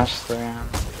master.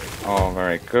 Oh,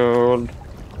 very good.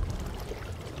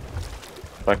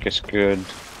 Back is good.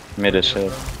 Mid is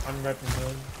hit. I'm repping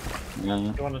mid.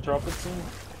 Yeah. You wanna drop it soon?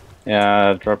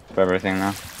 Yeah, drop everything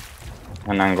now.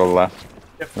 An angle left.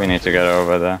 We need to get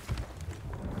over there.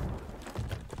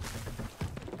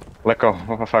 Let go.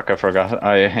 Oh, fuck, I forgot.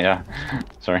 Yeah.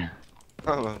 Sorry.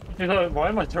 You know, why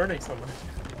am I turning so much?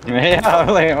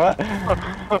 Yeah, like, what?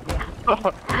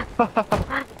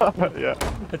 Yeah.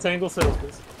 It's angle sales,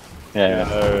 please. Yeah.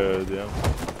 Yeah.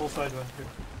 Full side one here.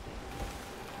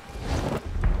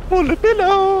 Pull the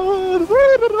pillow!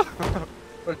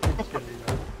 Fucking killing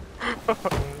that.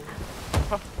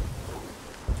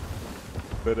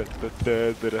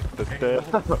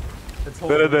 It's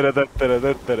holding.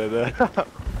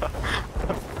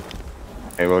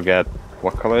 Okay, we'll get...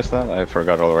 What color is that? I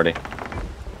forgot already.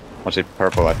 Was it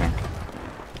purple, I think?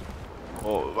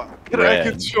 Oh,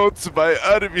 racket shots by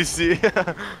RBC.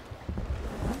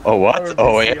 Oh, what?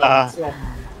 Oh, yeah. Yeah.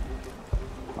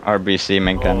 RBC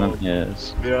main cannon,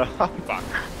 yes. Yeah. Fuck.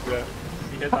 Yeah.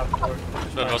 He hit that before.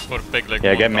 That was for big like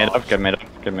Yeah, get mid up, get mid up,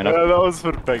 get mid Yeah, up. that was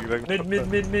for Peg. Mid.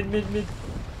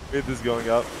 Mid is going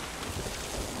up.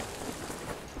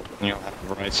 You'll have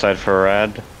the right side for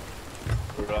red.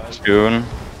 Right. Spoon.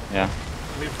 Yeah.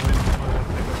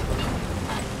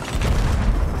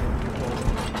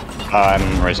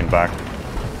 I'm raising back.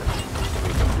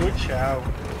 Good chow.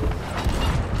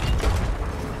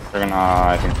 They're gonna,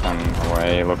 I think, turn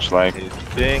away, looks like.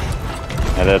 Ding.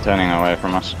 Yeah, they're turning away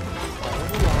from us.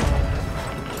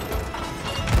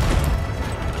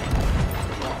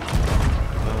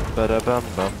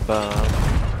 Ba-da-bum-bum-bum.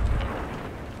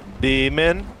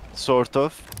 Beaming, sort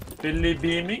of. Billy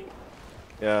beaming?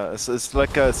 Yeah, it's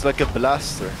like a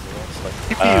blaster. You know? It's like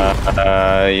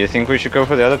pew-pew. You think we should go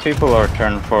for the other people or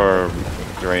turn for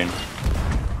green?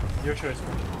 Your choice.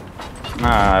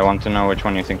 Nah, I want to know which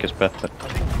one you think is better. I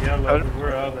think yellow.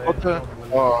 Where are they? Okay.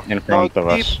 Oh, In front no, of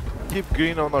us. Keep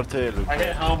green on our tail. I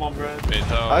hit Helm on red. Wait,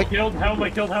 how? I Killed Helm, I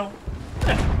killed Helm.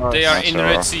 They are That's in the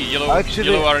alright. Red Sea. Yellow, Actually,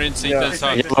 yellow are in sea. yeah. That's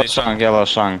how Yellow they sunk, yellow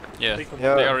sunk. Yeah,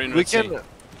 Yeah, they are in we Red Sea. can.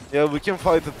 Yeah, we can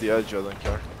fight at the edge. I don't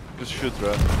care. Just shoot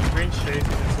red. Green shade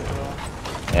as well.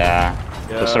 Yeah.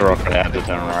 Just a rock, I had to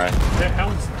turn right. Their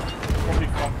Helm's probably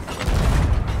fucked.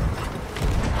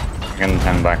 I can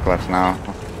turn back left now.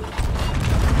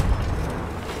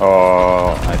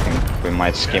 Oh, I think we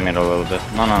might skim it a little bit.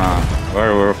 No.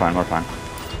 We're fine, we're fine.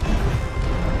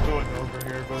 I'm going over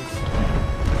here, boys.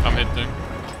 I'm hitting.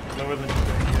 Lower than you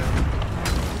think, yeah.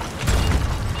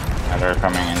 Yeah, they're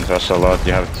coming into us a lot.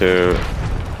 You have to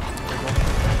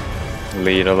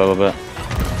lead a little bit.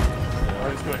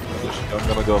 I'm just going low. I'm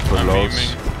gonna go for I'm lows.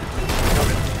 beaming.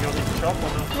 You want me to chop or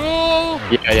no? Oh!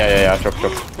 Yeah, drop.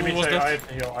 Give me Who was check, that? I have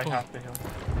to heal, I have to heal.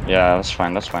 Yeah, that's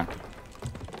fine, that's fine.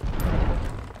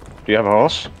 Do you have a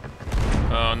horse?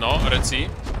 No, Red Sea.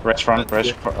 Rest front,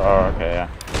 rest front. Oh, okay, yeah.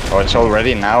 Oh, it's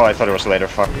already now? I thought it was later.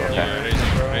 Fuck, Yeah. okay.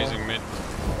 Yeah, raising mid.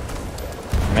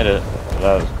 Made it.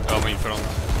 That, I'm in front.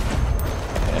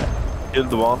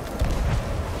 Killed one.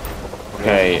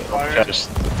 okay, just...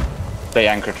 They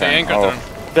anchor turn. They anchor Oh, turn.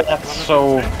 that's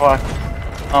so fucked.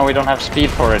 Oh, we don't have speed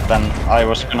for it then. I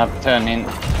was gonna turn in.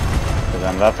 But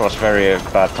then that was very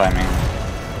bad timing.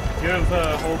 You have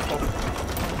hold top.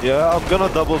 Yeah, I'm gonna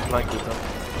double flank with them.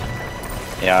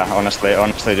 Yeah, honestly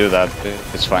do that.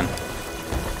 It's fine.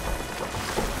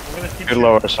 I'm gonna keep Good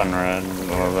lower sun red a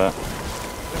little bit.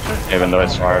 Even though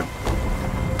it's hard.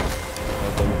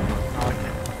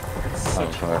 It's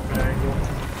such a hard. fucking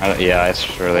angle. Yeah, it's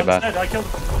really One's bad. dead, I killed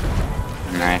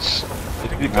him. Nice. If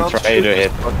we I'll can't try shoot to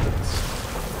hit. buckets.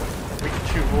 We can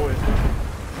shoot boys.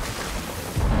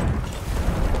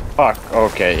 Fuck,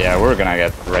 okay, yeah, we're gonna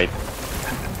get raped.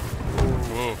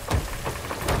 Whoa.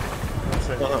 That's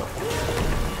it.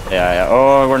 Yeah.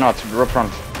 Oh, we're not. Drop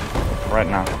front. Right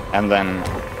now. And then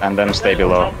stay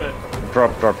below.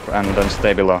 Drop it. Drop, and then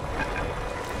stay below.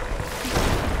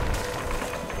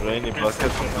 Rainy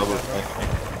bucket and double flank.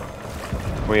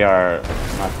 we are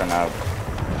not gonna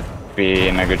be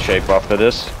in a good shape after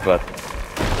this, but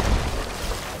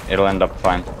it'll end up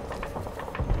fine.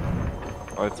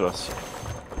 I trust.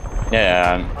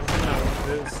 Yeah, I'm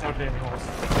gonna start hitting holes.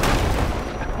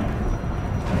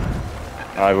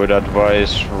 I would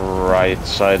advise right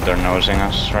side. They're nosing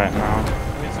us right now.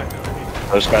 Give me a second. I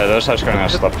need- Those guys are gonna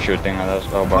stop shooting at us.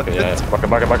 Oh, bucket, yeah, yeah. Bucket,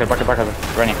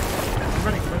 running.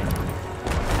 Running.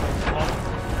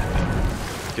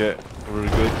 Okay, we're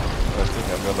good. I think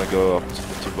I'm gonna go up to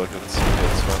the 2 buckets.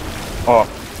 That's fine. Oh,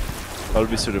 I'll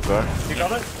be to repair. You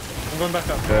got it? I'm going back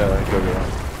up. Yeah, go.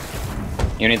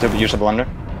 you need to use a blunder.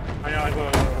 I go.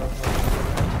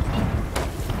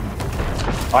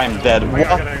 I'm dead. I What?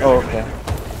 got it. Oh, okay.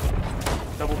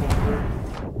 Double blunder.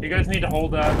 You guys need to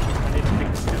hold that. I need to pick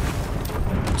this kid.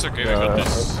 It's okay, we got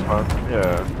That's this. fine.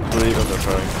 Yeah, we're even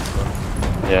repairing. So.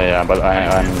 Yeah, but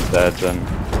I'm dead and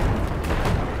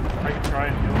I can try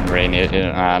and heal. Rainy.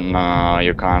 No,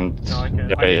 you can't. No, I can't.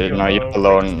 Yeah, I no, can you're go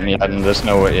alone. low. Yeah, there's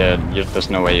no way. Yeah, there's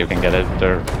no way you can get it.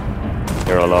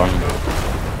 You're alone.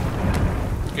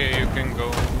 Okay, you can go,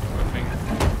 I think.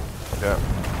 Yeah.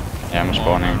 Yeah, I'm Oh,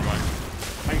 spawning. never mind.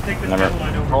 I can take this Never. middle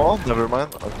line over. Oh, never mind.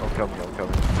 I'm coming.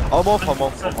 I'm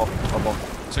off.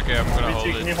 It's okay, I'm gonna hold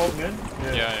Can you it. hold mid?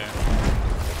 Yeah.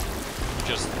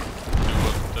 Just do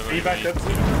whatever Are you you back need. up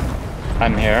soon?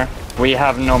 I'm here. We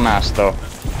have no mass though.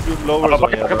 You lower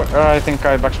Oh, I think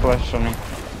I backsplashed on me.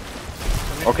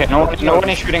 Okay, no one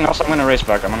is shooting us. I'm gonna race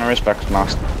back.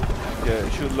 Last. Yeah,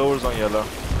 shoot lowers on yellow.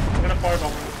 I'm gonna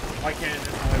firebomb him. I can't.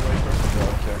 It's my way first.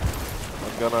 Yeah, okay.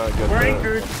 I'm gonna get We're the...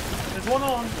 anchored. There's one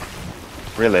on.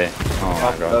 Really? Oh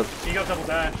my god. He got double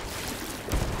dash.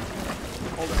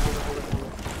 Hold it.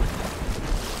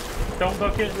 Don't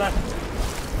bucket left.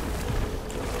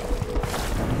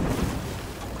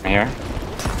 Here.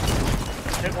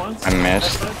 Hit once. I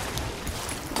missed. Left side.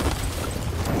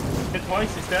 Hit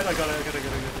twice. He's dead. I got it.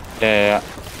 Yeah.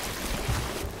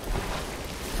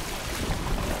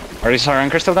 Are these our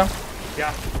anchors still down?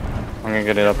 Yeah. I'm gonna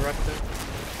get it up.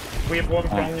 We have one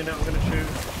prong in it. I'm gonna shoot.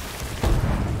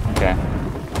 Okay.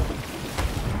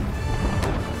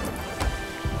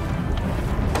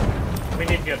 We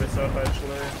need to get this up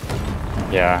actually.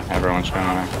 Yeah, everyone's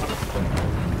gonna.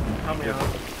 Help me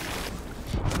out.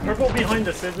 Purple behind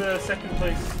us is the second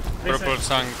place. This Purple end.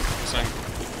 sank.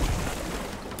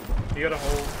 You gotta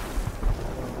hold.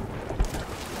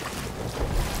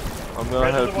 I'm gonna Red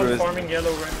is the help one raise... farming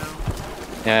yellow right now.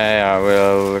 Yeah,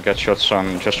 we'll get shots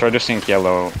on. Just try to sink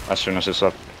yellow as soon as it's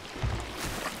up.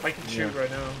 I can shoot right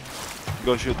now.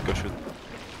 Go shoot.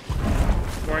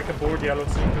 Or I can board yellow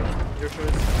sinker. Your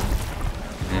choice.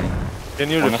 Can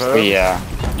you repair? Honestly, yeah.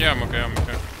 Yeah, I'm okay.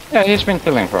 Yeah, he's been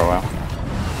killing for a while.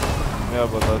 Yeah,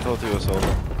 but I thought he was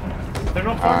over. They're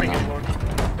not farming no. anymore.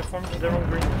 They're on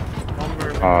green. On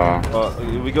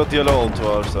mermaid. We got yellow all to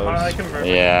ourselves. I can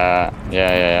mermaid. Yeah,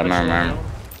 murmur.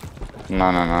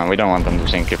 No, we don't want them to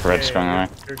sink if red's going away.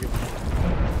 You're good.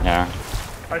 Yeah.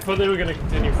 I thought they were gonna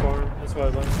continue farm. That's why I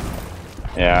went.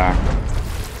 Yeah,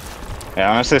 I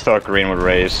honestly thought green would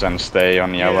race and stay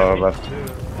on yellow, me but too.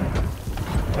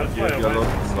 That's why I Yellow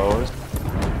went. lowers.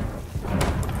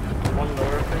 One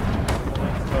lower, I think.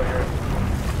 Oh, you're right.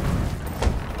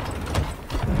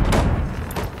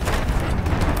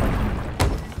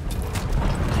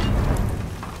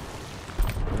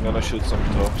 I'm gonna shoot some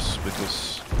tops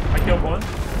because... I killed one.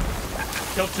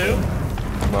 Killed two.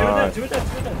 Nice. Do it that.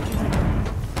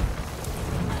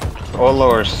 all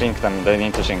lowers sink them. They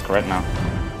need to sink right now.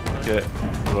 Okay,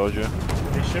 roger.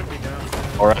 They should be down.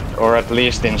 Or at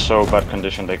least in so bad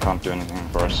condition they can't do anything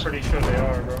for us. Pretty sure they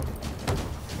are, bro.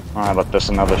 Ah, but there's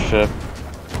another ship.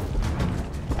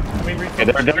 Can we Okay,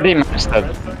 they're demasted.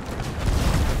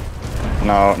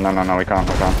 No, we can't.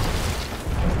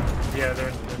 Yeah,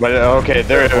 they're. But okay,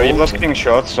 they're yellow's getting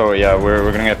shot, so yeah,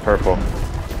 we're gonna get purple.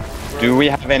 Do we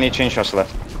have any chain shots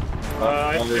left?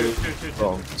 I have two.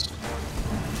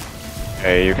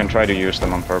 Okay, you can try to use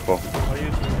them on purple. I'll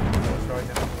use them. Try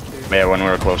again. But yeah, when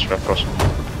we're closer, of course.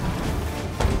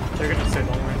 They're gonna stay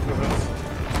long range with us.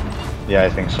 Yeah, I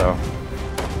think so.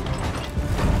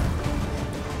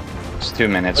 It's 2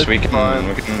 minutes. We can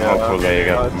hopefully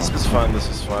get. This is fine. I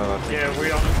think. Yeah,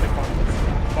 we honestly fine.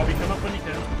 Bobby, come up when you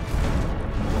can.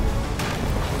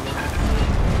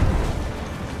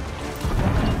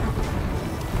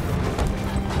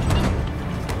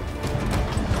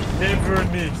 Never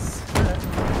miss.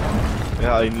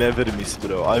 Yeah, I never miss,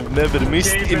 bro. I've never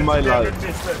missed in my life.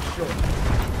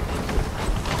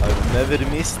 I've never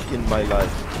missed in my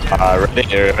life.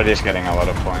 Reddy's getting a lot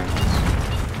of points.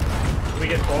 We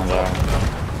get both.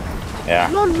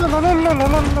 Yeah. We're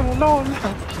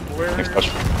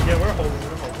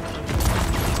holding.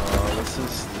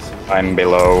 I'm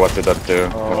below. What did that do?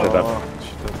 What did that?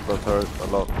 Shit, that hurt a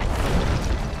lot.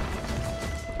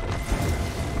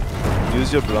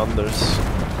 Use your blunders.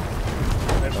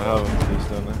 I haven't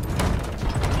used any.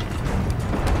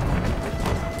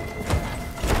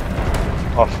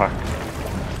 Oh fuck.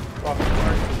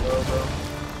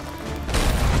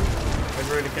 I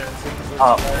really can't see.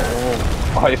 Oh,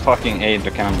 I fucking ate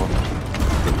the cannonball.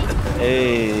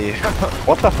 Hey.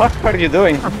 What the fuck are you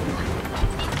doing?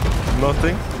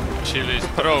 Nothing. Chili's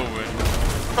throwing.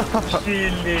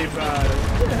 Chili, man.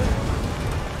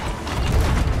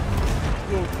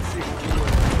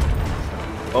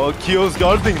 Oh, Kyo's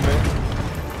guarding me.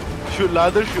 Shoot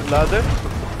ladder, shoot ladder.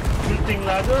 Shooting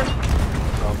ladder?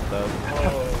 I'm dead.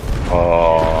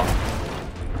 Oh.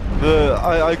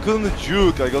 Oh. I couldn't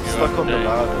juke, I got stuck on the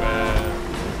ladder.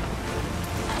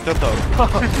 Shut up.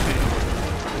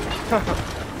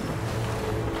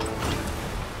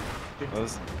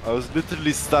 I was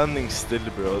literally standing still,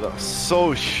 bro. That was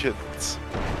so shit.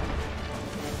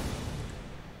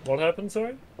 What happened,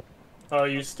 sorry? Oh,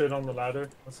 you stood on the ladder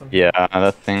or something? Yeah,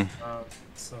 that thing.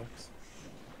 Sucks.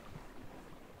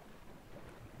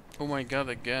 Oh my god,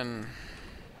 again.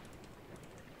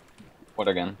 What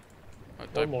again?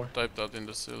 I more. typed that in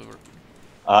the silver.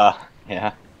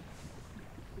 Yeah.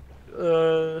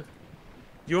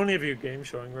 You only have your game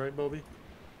showing, right, Bobby?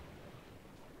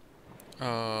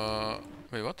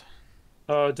 Wait, what?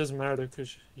 It doesn't matter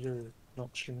because you're not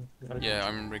streaming. Yeah,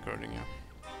 I'm recording, yeah.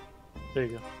 There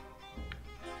you go.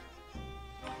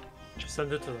 Just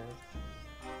send it to that.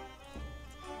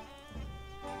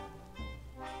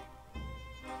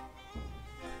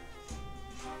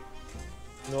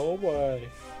 No way.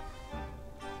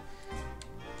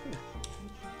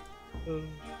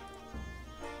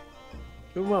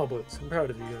 Doing well, boys. I'm proud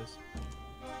of you guys.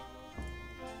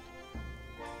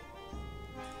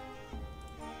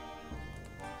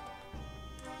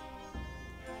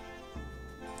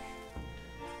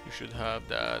 You should have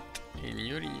that in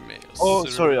your emails. Oh,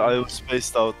 sorry, I was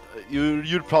spaced out.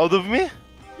 You're proud of me?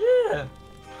 Yeah.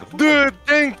 Dude,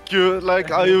 thank you.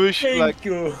 Like, I wish, like, Thank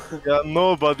you. yeah,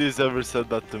 nobody's ever said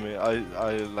that to me.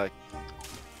 I like,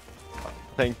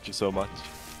 thank you so much.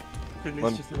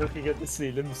 He's just looking at the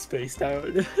ceiling, spaced out.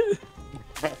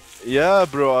 Yeah,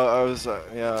 bro, I was,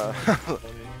 yeah.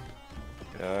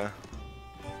 Yeah.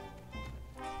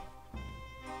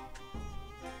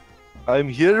 I'm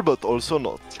here, but also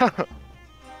not.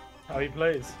 How he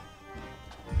plays.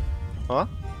 Huh?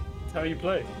 How you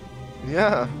play.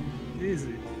 Yeah.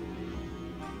 Easy.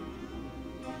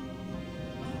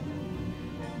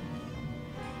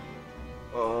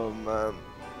 Oh, man.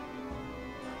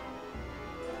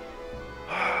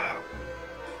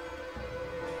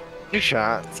 Your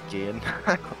shots, kid.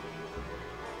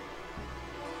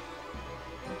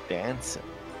 Dancing.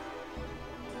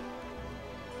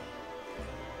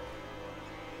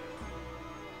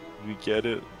 We get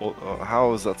it. How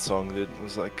was that song, dude? It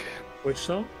was like Which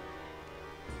song?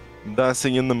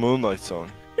 Dancing in the Moonlight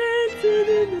song. Dancing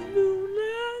in the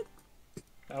moonlight.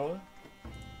 That one?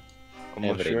 I'm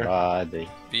not sure. Everybody.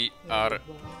 We are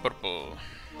purple.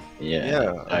 Yeah.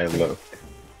 Yeah. I love.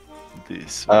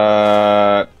 This.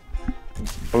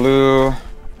 Blue,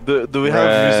 Do we have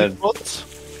red. music bots?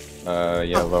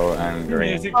 Yellow, and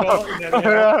green. Music bot,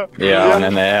 Yeah. Yeah,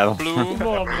 on NAL. Blue. Come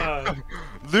on, man.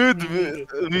 Dude,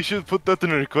 we should put that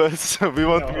in a request. We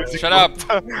want No. music. Shut up!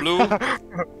 bot. Blue.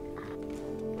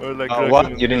 Or like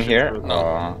What? You didn't hear?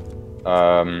 recommendation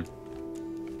No.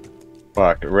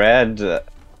 Fuck. Red,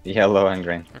 yellow, and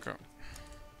green. Okay.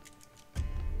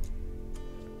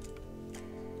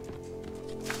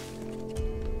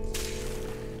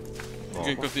 You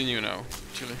can continue now,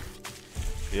 Chili.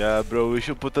 Yeah, bro, we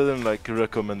should put that in like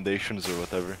recommendations or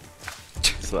whatever.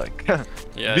 It's like,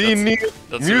 Yeah, we need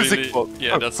that's music really, bot.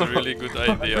 yeah, that's a really good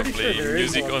idea. pretty sure Playing there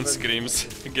is music one, on but-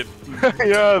 scrims. Get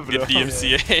Yeah, bro. get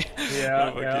DMCA.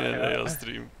 Yeah, Oh, yeah.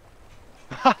 stream.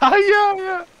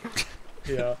 Yeah.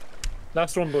 Yeah.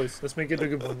 Last one, boys. Let's make it a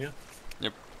good one, yeah?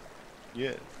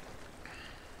 Yeah.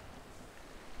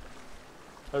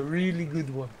 A really good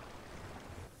one.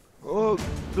 Oh,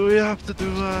 do we have to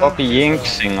do Stop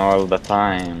yinxing all the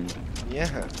time.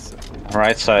 Yes.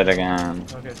 Right side again.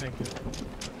 Okay, thank you.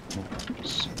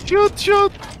 Shoot!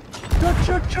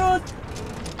 Shot!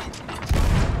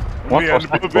 What we was are,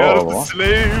 that we are the ball?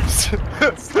 slaves.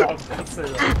 Stop, don't say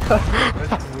that.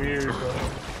 That's weird, bro.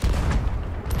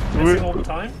 Missing all the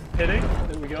time? Hitting?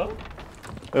 There we go.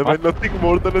 Am I nothing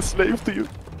more than a slave to you?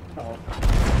 Oh.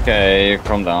 Okay,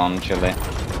 calm down, Chili.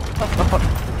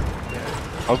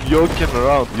 I'm joking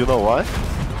around, you know why?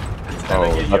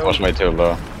 Oh, that was way too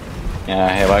low.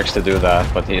 Yeah, he likes to do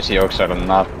that, but his jokes are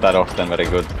not that often very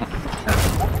good.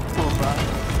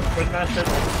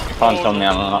 Can't tell me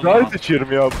I'm not. Try to cheer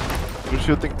me up. We're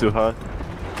shooting too high.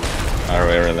 Are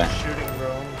we really? Shooting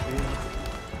wrong.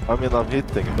 I mean, I'm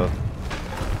hitting, but...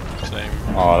 Same.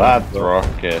 Oh, that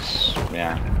rock is...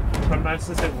 yeah. I managed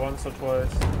to hit once or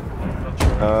twice. I'm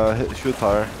not sure. Shoot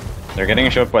higher. They're getting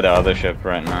shot by the other ship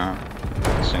right now.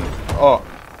 Oh!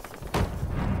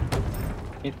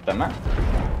 Hit them, man.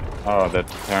 Oh, they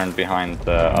turned behind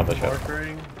the other ship.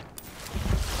 Markering.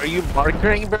 Are you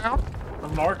markering, bro?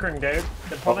 I'm markering, dude.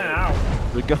 They're pulling out.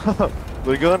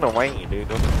 We're going away, dude.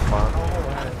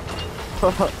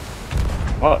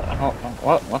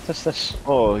 What is this?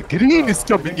 Oh, green is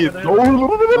coming in.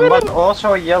 But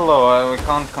also yellow, we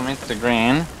can't commit to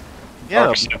green.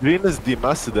 Yeah, green is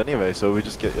demasked anyway, so we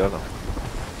just get yellow.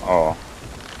 Oh.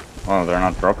 Well, they're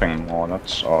not dropping more,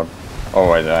 that's odd. Oh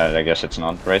wait, I guess it's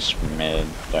not race mid,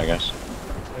 I guess.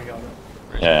 We got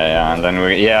it. Yeah, and then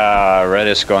red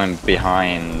is going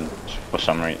behind for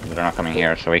some reason. They're not coming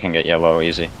here, so we can get yellow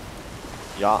easy.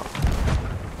 Yeah.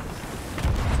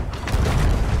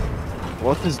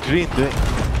 What is green doing?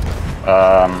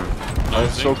 I'm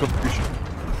so confused.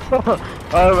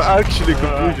 I'm actually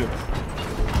confusion.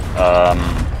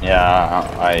 Yeah,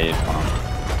 I don't know.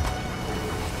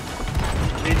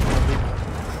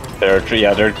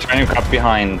 They're turning up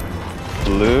behind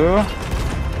blue. I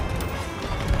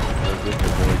think a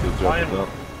very good job I am of that.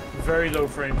 very low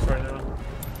frames right now.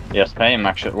 Yes, same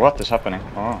actually. What is happening?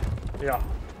 Oh. Yeah.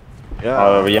 Yeah.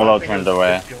 Oh, the yellow I think turned it's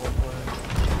away. 50 at one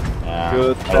point. Yeah.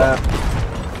 Good.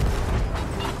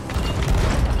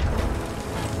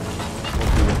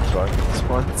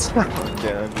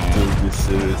 Okay, I need to be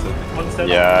serious.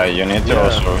 Yeah, you need to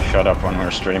also shut up when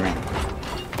we're streaming.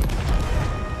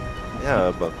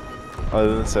 Yeah, but I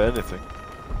didn't say anything.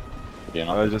 You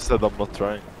know? I just said I'm not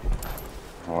trying.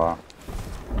 Wow.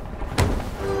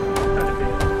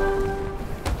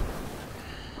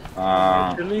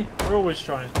 Really? We're always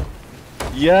trying.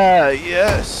 Yeah,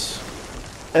 yes.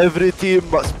 Every team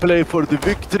must play for the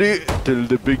victory till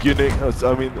the beginning.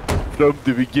 I mean, from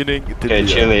the beginning till Okay,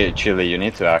 the end. Chili, you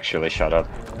need to actually shut up.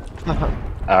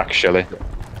 Actually.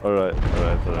 Alright.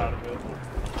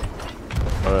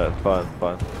 Alright,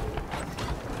 fine.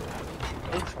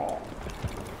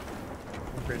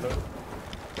 Preload.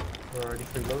 We're already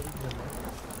preloaded.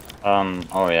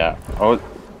 Oh yeah.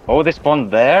 Oh, they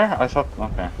spawned there? I thought,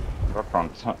 okay. We're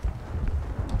front.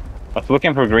 I was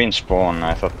looking for green spawn,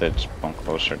 I thought they'd spawn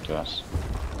closer to us.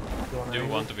 Do you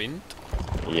want to win?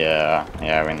 Yeah,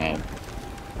 we need.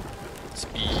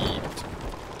 Speed.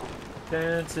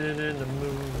 Dancing in the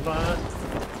moonlight.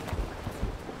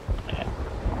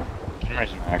 For some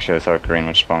reason I actually thought green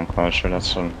would spawn closer, that's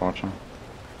so unfortunate.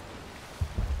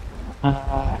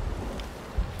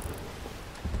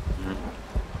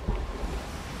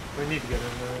 We need to get in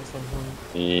there at some point.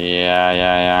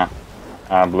 Yeah.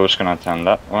 Blue's gonna turn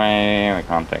that way, we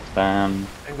can't take them.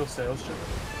 Angle sales ship.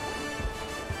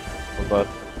 But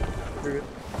We're good.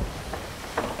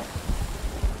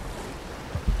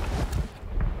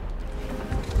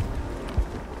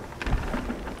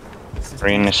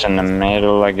 Green is in the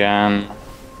middle again.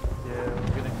 Yeah, we're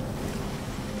getting.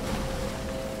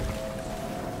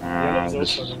 Yellow's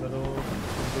This also in the middle.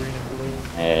 Green and blue.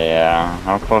 yeah,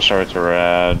 how close are we to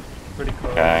red? Pretty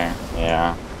close. Okay,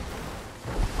 yeah.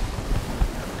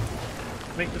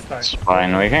 Make this back. It's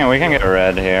fine, we can get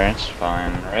red here, it's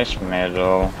fine. Race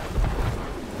middle.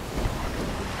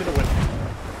 Gonna win.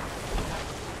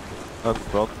 and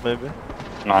front maybe.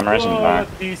 No, I'm racing back.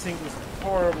 That desync was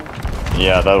horrible.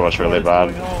 Yeah, that was really What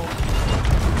is bad. going on?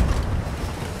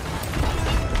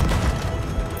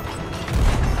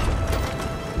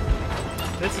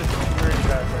 This is really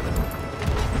bad right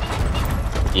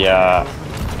now. Yeah.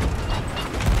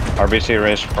 RBC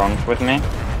race front with me.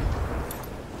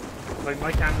 Like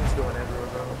my cannon's going everywhere,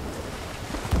 bro.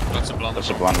 That's a blunder. That's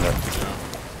a blunder.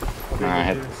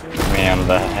 Yeah.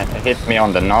 Hit me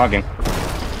on the noggin.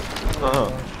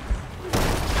 Uh-huh.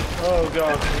 Oh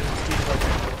god.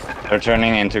 They're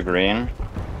turning into green.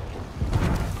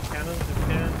 Cannons if you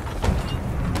can.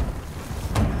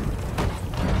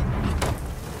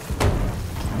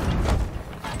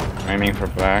 Aiming for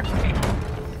black.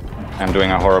 I'm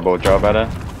doing a horrible job at it.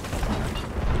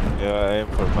 Yeah, I aim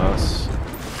for mass.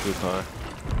 Too high.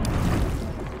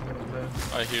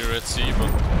 I hear Red Sea, but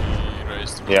he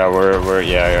raised. Yeah,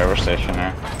 we're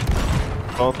stationary.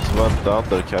 Front went down,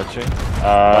 they're catching.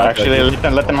 Actually,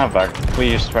 let them have back.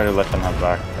 Please try to let them have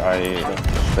back.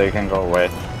 They can go away.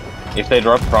 If they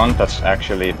drop front, that's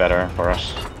actually better for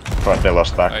us. But they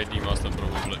lost back. I demossed them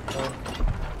probably.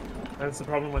 That's the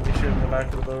problem when you shoot in the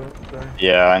back of the boat. There.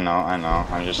 Yeah, I know.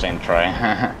 I'm just saying try.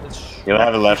 You'll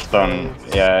have left on,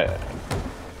 yeah.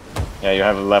 Yeah, you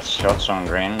have left shots on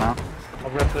green now.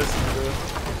 I'll rep this and do it.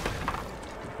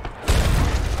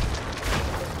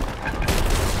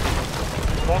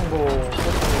 Longbow.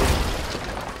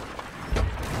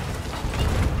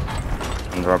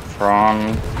 And drop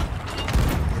front.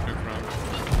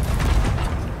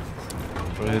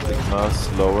 We're hitting mouse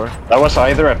lower. That was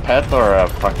either a pet or a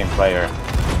fucking player.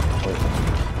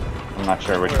 I'm not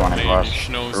sure which one it was.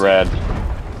 Red.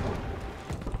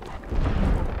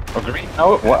 Oh, green?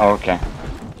 Oh, what? Oh, okay.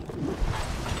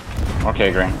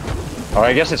 Okay, green. Oh,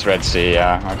 I guess it's red C,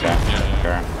 yeah, okay.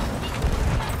 Sure.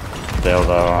 Still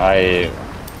though, I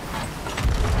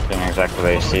didn't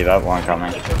exactly see that one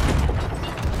coming.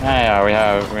 Yeah, we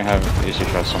have easy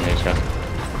shots on these guys.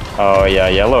 Oh yeah,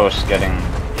 yellow's getting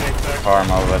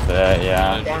farm over there,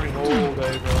 yeah. Farming all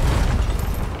day, bro.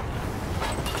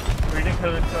 Reading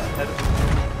code ahead of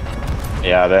me.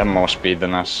 Yeah, they have more speed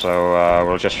than us, so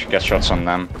we'll just get shots on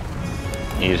them.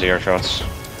 Easier shots.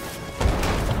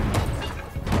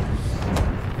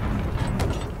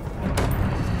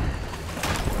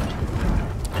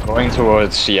 Going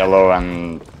towards yellow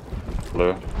and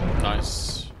blue.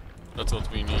 Nice. That's what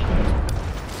we need.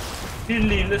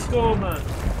 Hilly, let's go, man.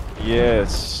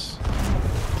 Yes.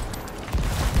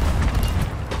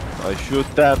 I shoot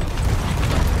them.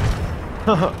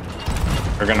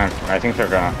 They're gonna. I think they're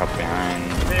gonna cut behind.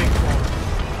 Big one.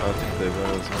 I think they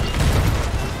will as well.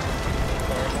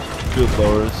 Shoot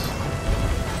lowers.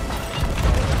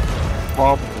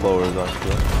 Bomb lowers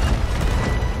actually.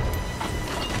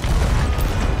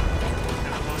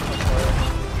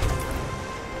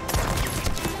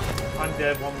 I'm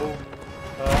dead, one move.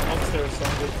 Upstairs, so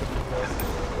I'm good for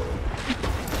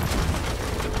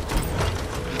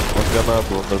I'm gonna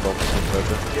blunderbombs in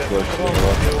maybe.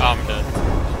 Yeah, I'm dead.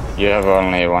 You have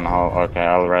only one hull. Okay,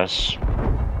 I'll rest.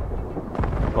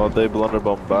 Oh, they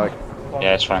blunderbomb back.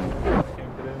 Yeah, it's fine.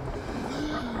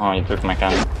 Oh, you took my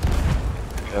can.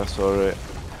 Yeah, sorry.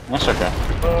 That's okay.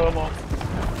 I'm off.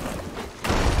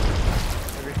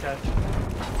 Every catch.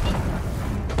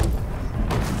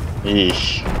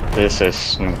 Eesh, this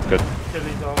is not good.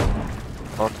 Hilly's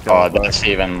off. Oh, that's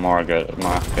even more good.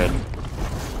 Not good.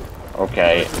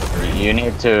 Okay, you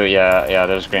need to. Yeah,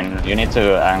 there's green. You need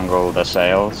to angle the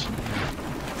sails.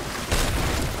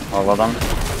 All of them.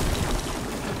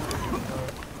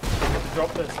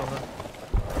 Drop this on it.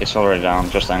 It's already down.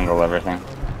 Just angle everything.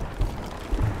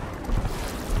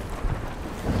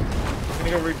 I'm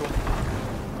gonna go repo.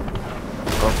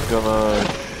 I'm gonna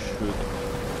shoot.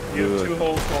 You have 2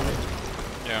 holes for me.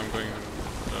 Yeah, I'm going.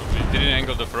 We didn't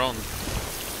angle the front.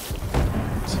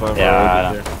 It's fine. Yeah, we're I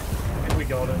already I here. think we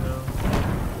got it now.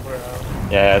 We're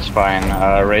out. Yeah, it's fine.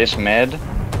 Raise mid.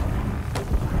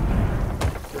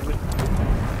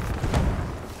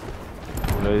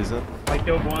 Raisin. I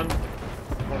killed one.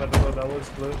 Whatever that was,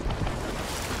 blue.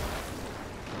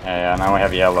 Yeah, now we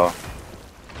have yellow.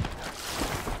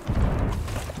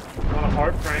 Want a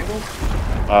hard triangle?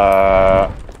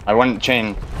 I wouldn't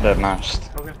chain the mast.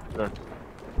 Okay. Sure.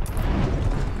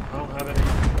 I don't have any.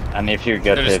 And if you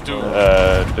get There is hit, two.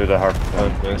 do the harp.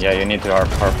 Okay. Yeah, you need to harp.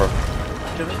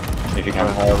 Kill it. If you I can.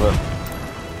 have it.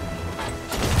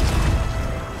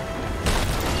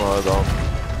 No, I don't.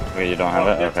 Wait, you don't have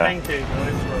it? They're Okay. tanking,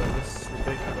 right, bro? This is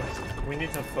ridiculous. We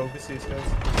need to focus these guys.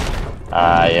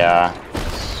 Yeah.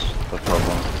 That's the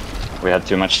problem. We had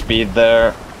too much speed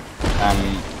there.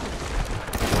 And...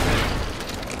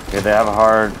 Do they have a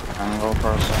hard angle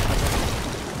for a second?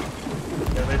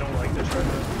 Yeah, they don't like this right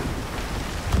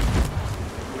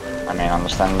now. I mean,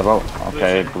 understandable.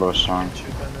 Okay, blue song. Shoot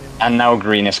them anymore. And now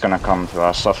green is gonna come to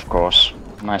us, of course.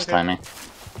 Nice Okay. timing.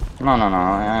 No,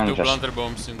 I'm 2 just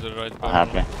blunderbombs in the right bottom.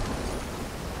 happy.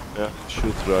 Yeah,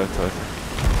 shoot right, I think.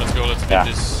 Let's go, let's Yeah.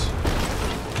 do this.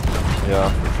 Yeah,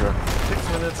 for sure. 6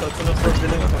 minutes, that's enough for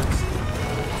billing points.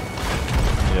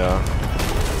 Yeah.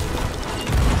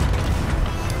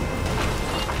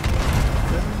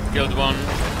 Killed one.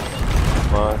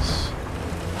 Nice.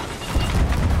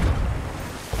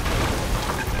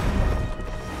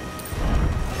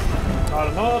 Got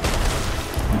him up.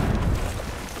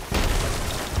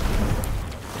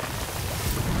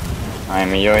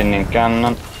 I'm joining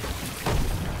cannon.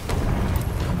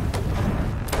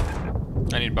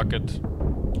 I need bucket.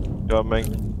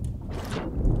 Coming.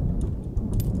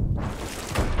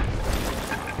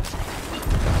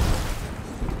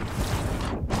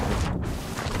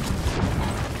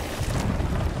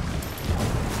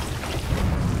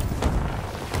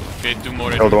 Okay, 2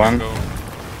 more. Killed one. Do Go. you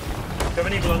have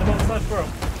any blunderbombs left, bro? I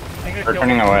think I They're killed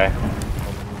turning one. away.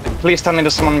 Please tell me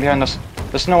there's someone behind us.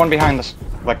 There's no one behind us.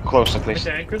 Like, close at Can least.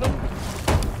 you anchor them?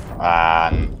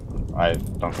 I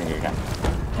don't think you can.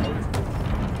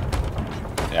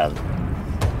 Yeah.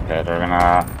 Okay, they're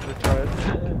gonna. Try it.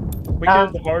 We can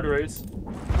have the hard race.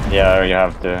 Yeah, you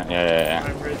have to. Yeah.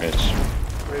 I'm ready. Race.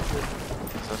 Race.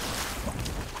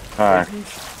 Alright.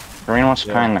 Green was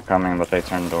kinda coming, but they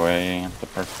turned away at the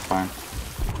perfect time.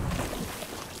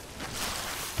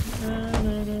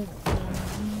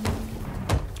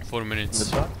 Four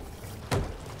minutes.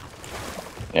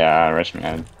 Yeah, race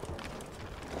mid.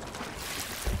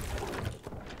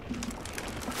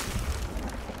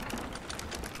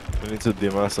 We need to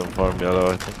DMS and farm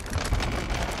yellow, I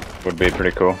think. Would be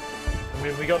pretty cool. I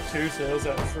mean, we got 2 sales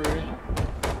out of 3.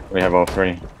 We have all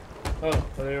 3. Oh,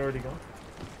 are they already gone?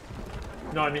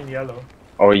 No, I mean yellow.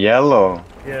 Oh, yellow!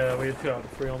 Yeah, we had 2 out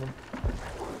of 3 on them.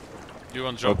 You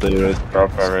want Drop drop? the race.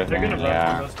 Drop They're everything, gonna run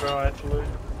yeah. from us, bro, actually.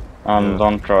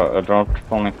 Don't drop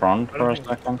only front I for a don't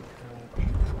think- second.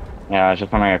 Yeah, I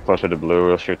just wanna get closer to blue,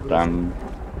 we'll shoot them.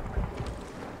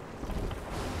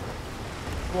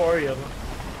 Who are yellow?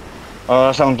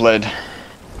 Soundblade.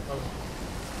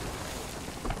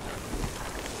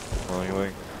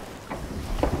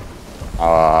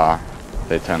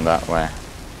 They turned that way.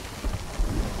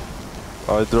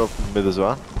 Oh, I dropped mid as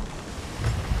well.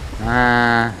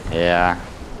 Yeah.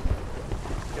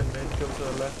 Get mid, go to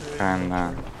the left. maybe.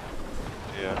 Kinda.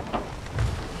 Yeah.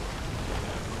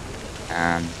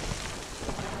 And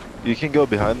You can go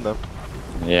behind them.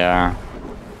 yeah.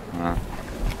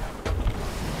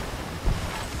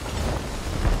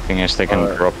 Thing is, they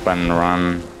can drop and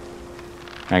run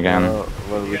again.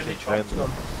 Well, we Yeah, can they chain chopped them.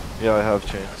 them. Yeah, I have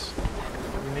chains.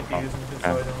 We need to use them to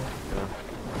okay. slide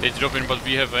on. They drop in, but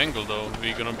we have angle though.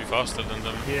 We're gonna be faster than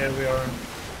them. Yeah, we are.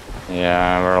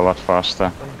 Yeah, we're a lot faster.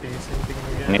 I'm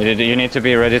beasting again. You need to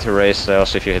be ready to raise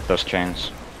sales if you hit those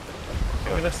chains.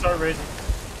 I'm gonna start raising.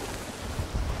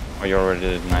 Oh, you already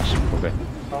did nice. Okay.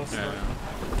 Fast. Yeah.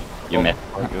 You met.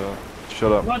 Oh my god.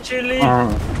 Shut up. Not chilly!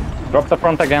 Drop the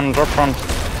front again, drop front.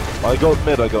 I got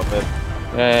mid, I got mid.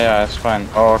 Yeah, it's fine.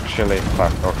 Oh, actually,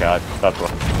 fuck. Okay, that was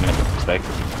a mistake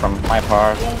from my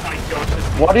part. Oh my gosh.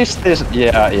 This What is this?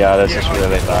 Yeah, this is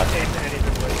really bad.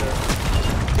 anything right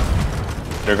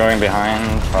there. They're going behind.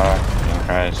 Fucking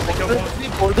Christ. I got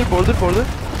one. Border.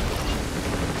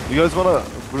 You guys wanna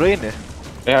rain it?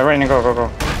 Yeah, Rainy, go.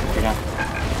 Again.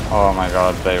 Oh my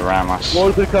god, they ram us.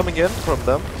 Border coming in from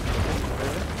them.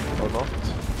 Or not?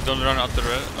 Don't run at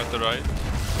the right.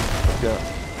 Yeah.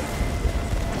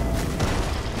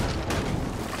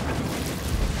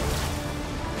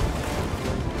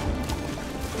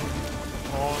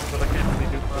 Oh, but I can't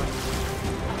really do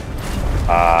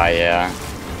Yeah.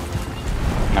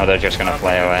 No, they're just gonna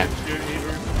fly away.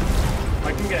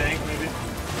 I can get Hank maybe.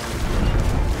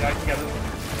 Yeah, I can get it.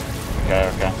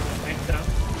 Okay. Hank's down.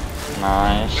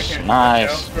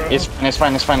 Nice. Okay, It's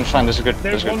fine. This is good.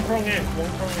 There's one prong in.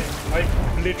 I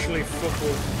literally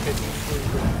football hitting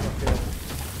through.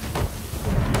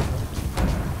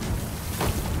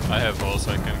 I have balls,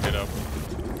 I can get up.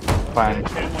 Fine.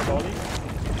 Chain my body.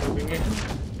 Moving in.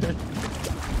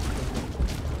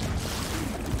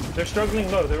 They're struggling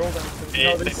low, they're all down.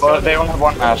 No, they scuttled. They only have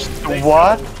one mask. They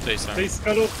What? scuttled. They sang. They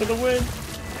scuttled for the win.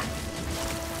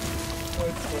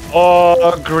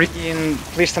 Oh, green.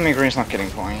 Please tell me green's not getting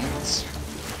points.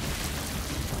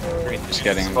 Green is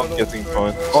getting. Not getting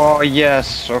points. Oh,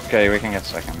 yes. Okay, we can get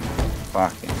second.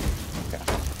 Fucking. Okay.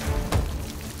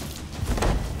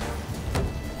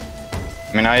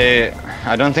 I mean,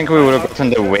 I don't think we would have gotten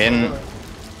the win.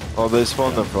 Oh, they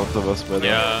spawned in front of us, but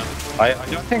Yeah. I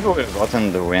don't think we would have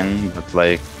gotten the win, but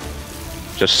like,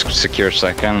 just secure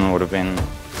second would have been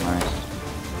nice.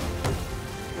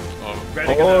 Oh,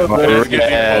 Ready, Oh, go. they're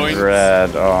getting points.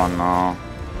 Red. Oh no.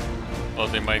 oh,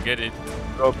 they might get it.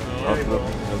 drop. No.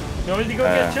 You want me to go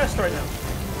get chest right now?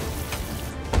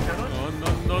 Can I?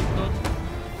 No.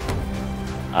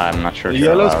 I'm not sure. The if you're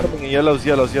yellow's allowed. coming in.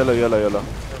 Yellow.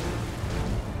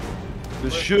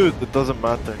 Just shoot, it doesn't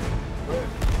matter.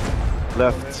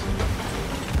 Left.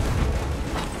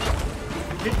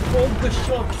 Hit all the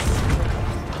shots.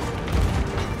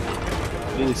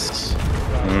 Please.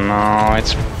 No,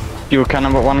 it's few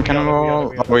cannonball, one cannonball.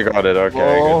 we got it. Oh, we got it. Okay,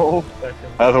 good. Whoa.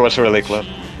 Second. That was really close.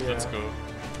 Let's go.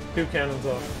 2 cannons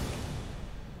off.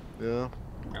 Yeah.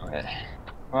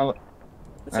 Well,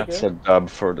 That's that's okay. a dub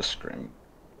for the scrim.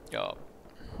 Yeah.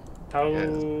 How Yeah.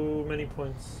 many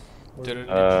points? Was it?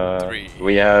 33.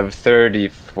 We have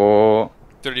 34.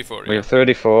 34. We have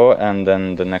 34, and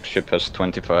then the next ship has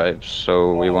 25.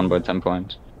 So we won by 10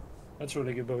 points. That's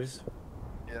really good, boys.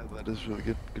 Yeah, that is really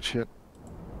good. Good shit.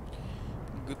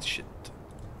 Good shit.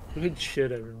 Good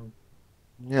shit, everyone.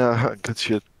 Yeah, good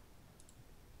shit.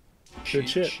 Good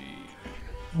shit.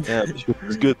 Yeah, shit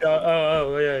is good.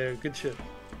 Oh, yeah, good shit.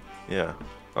 Yeah.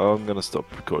 Oh, I'm gonna stop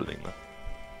recording now.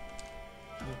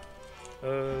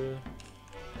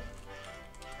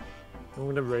 I'm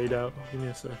gonna raid out. Give me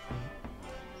a second.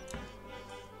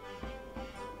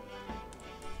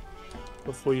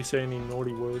 Before you say any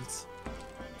naughty words.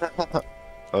 I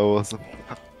wasn't.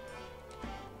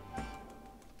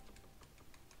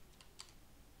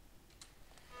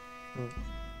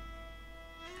 Oh.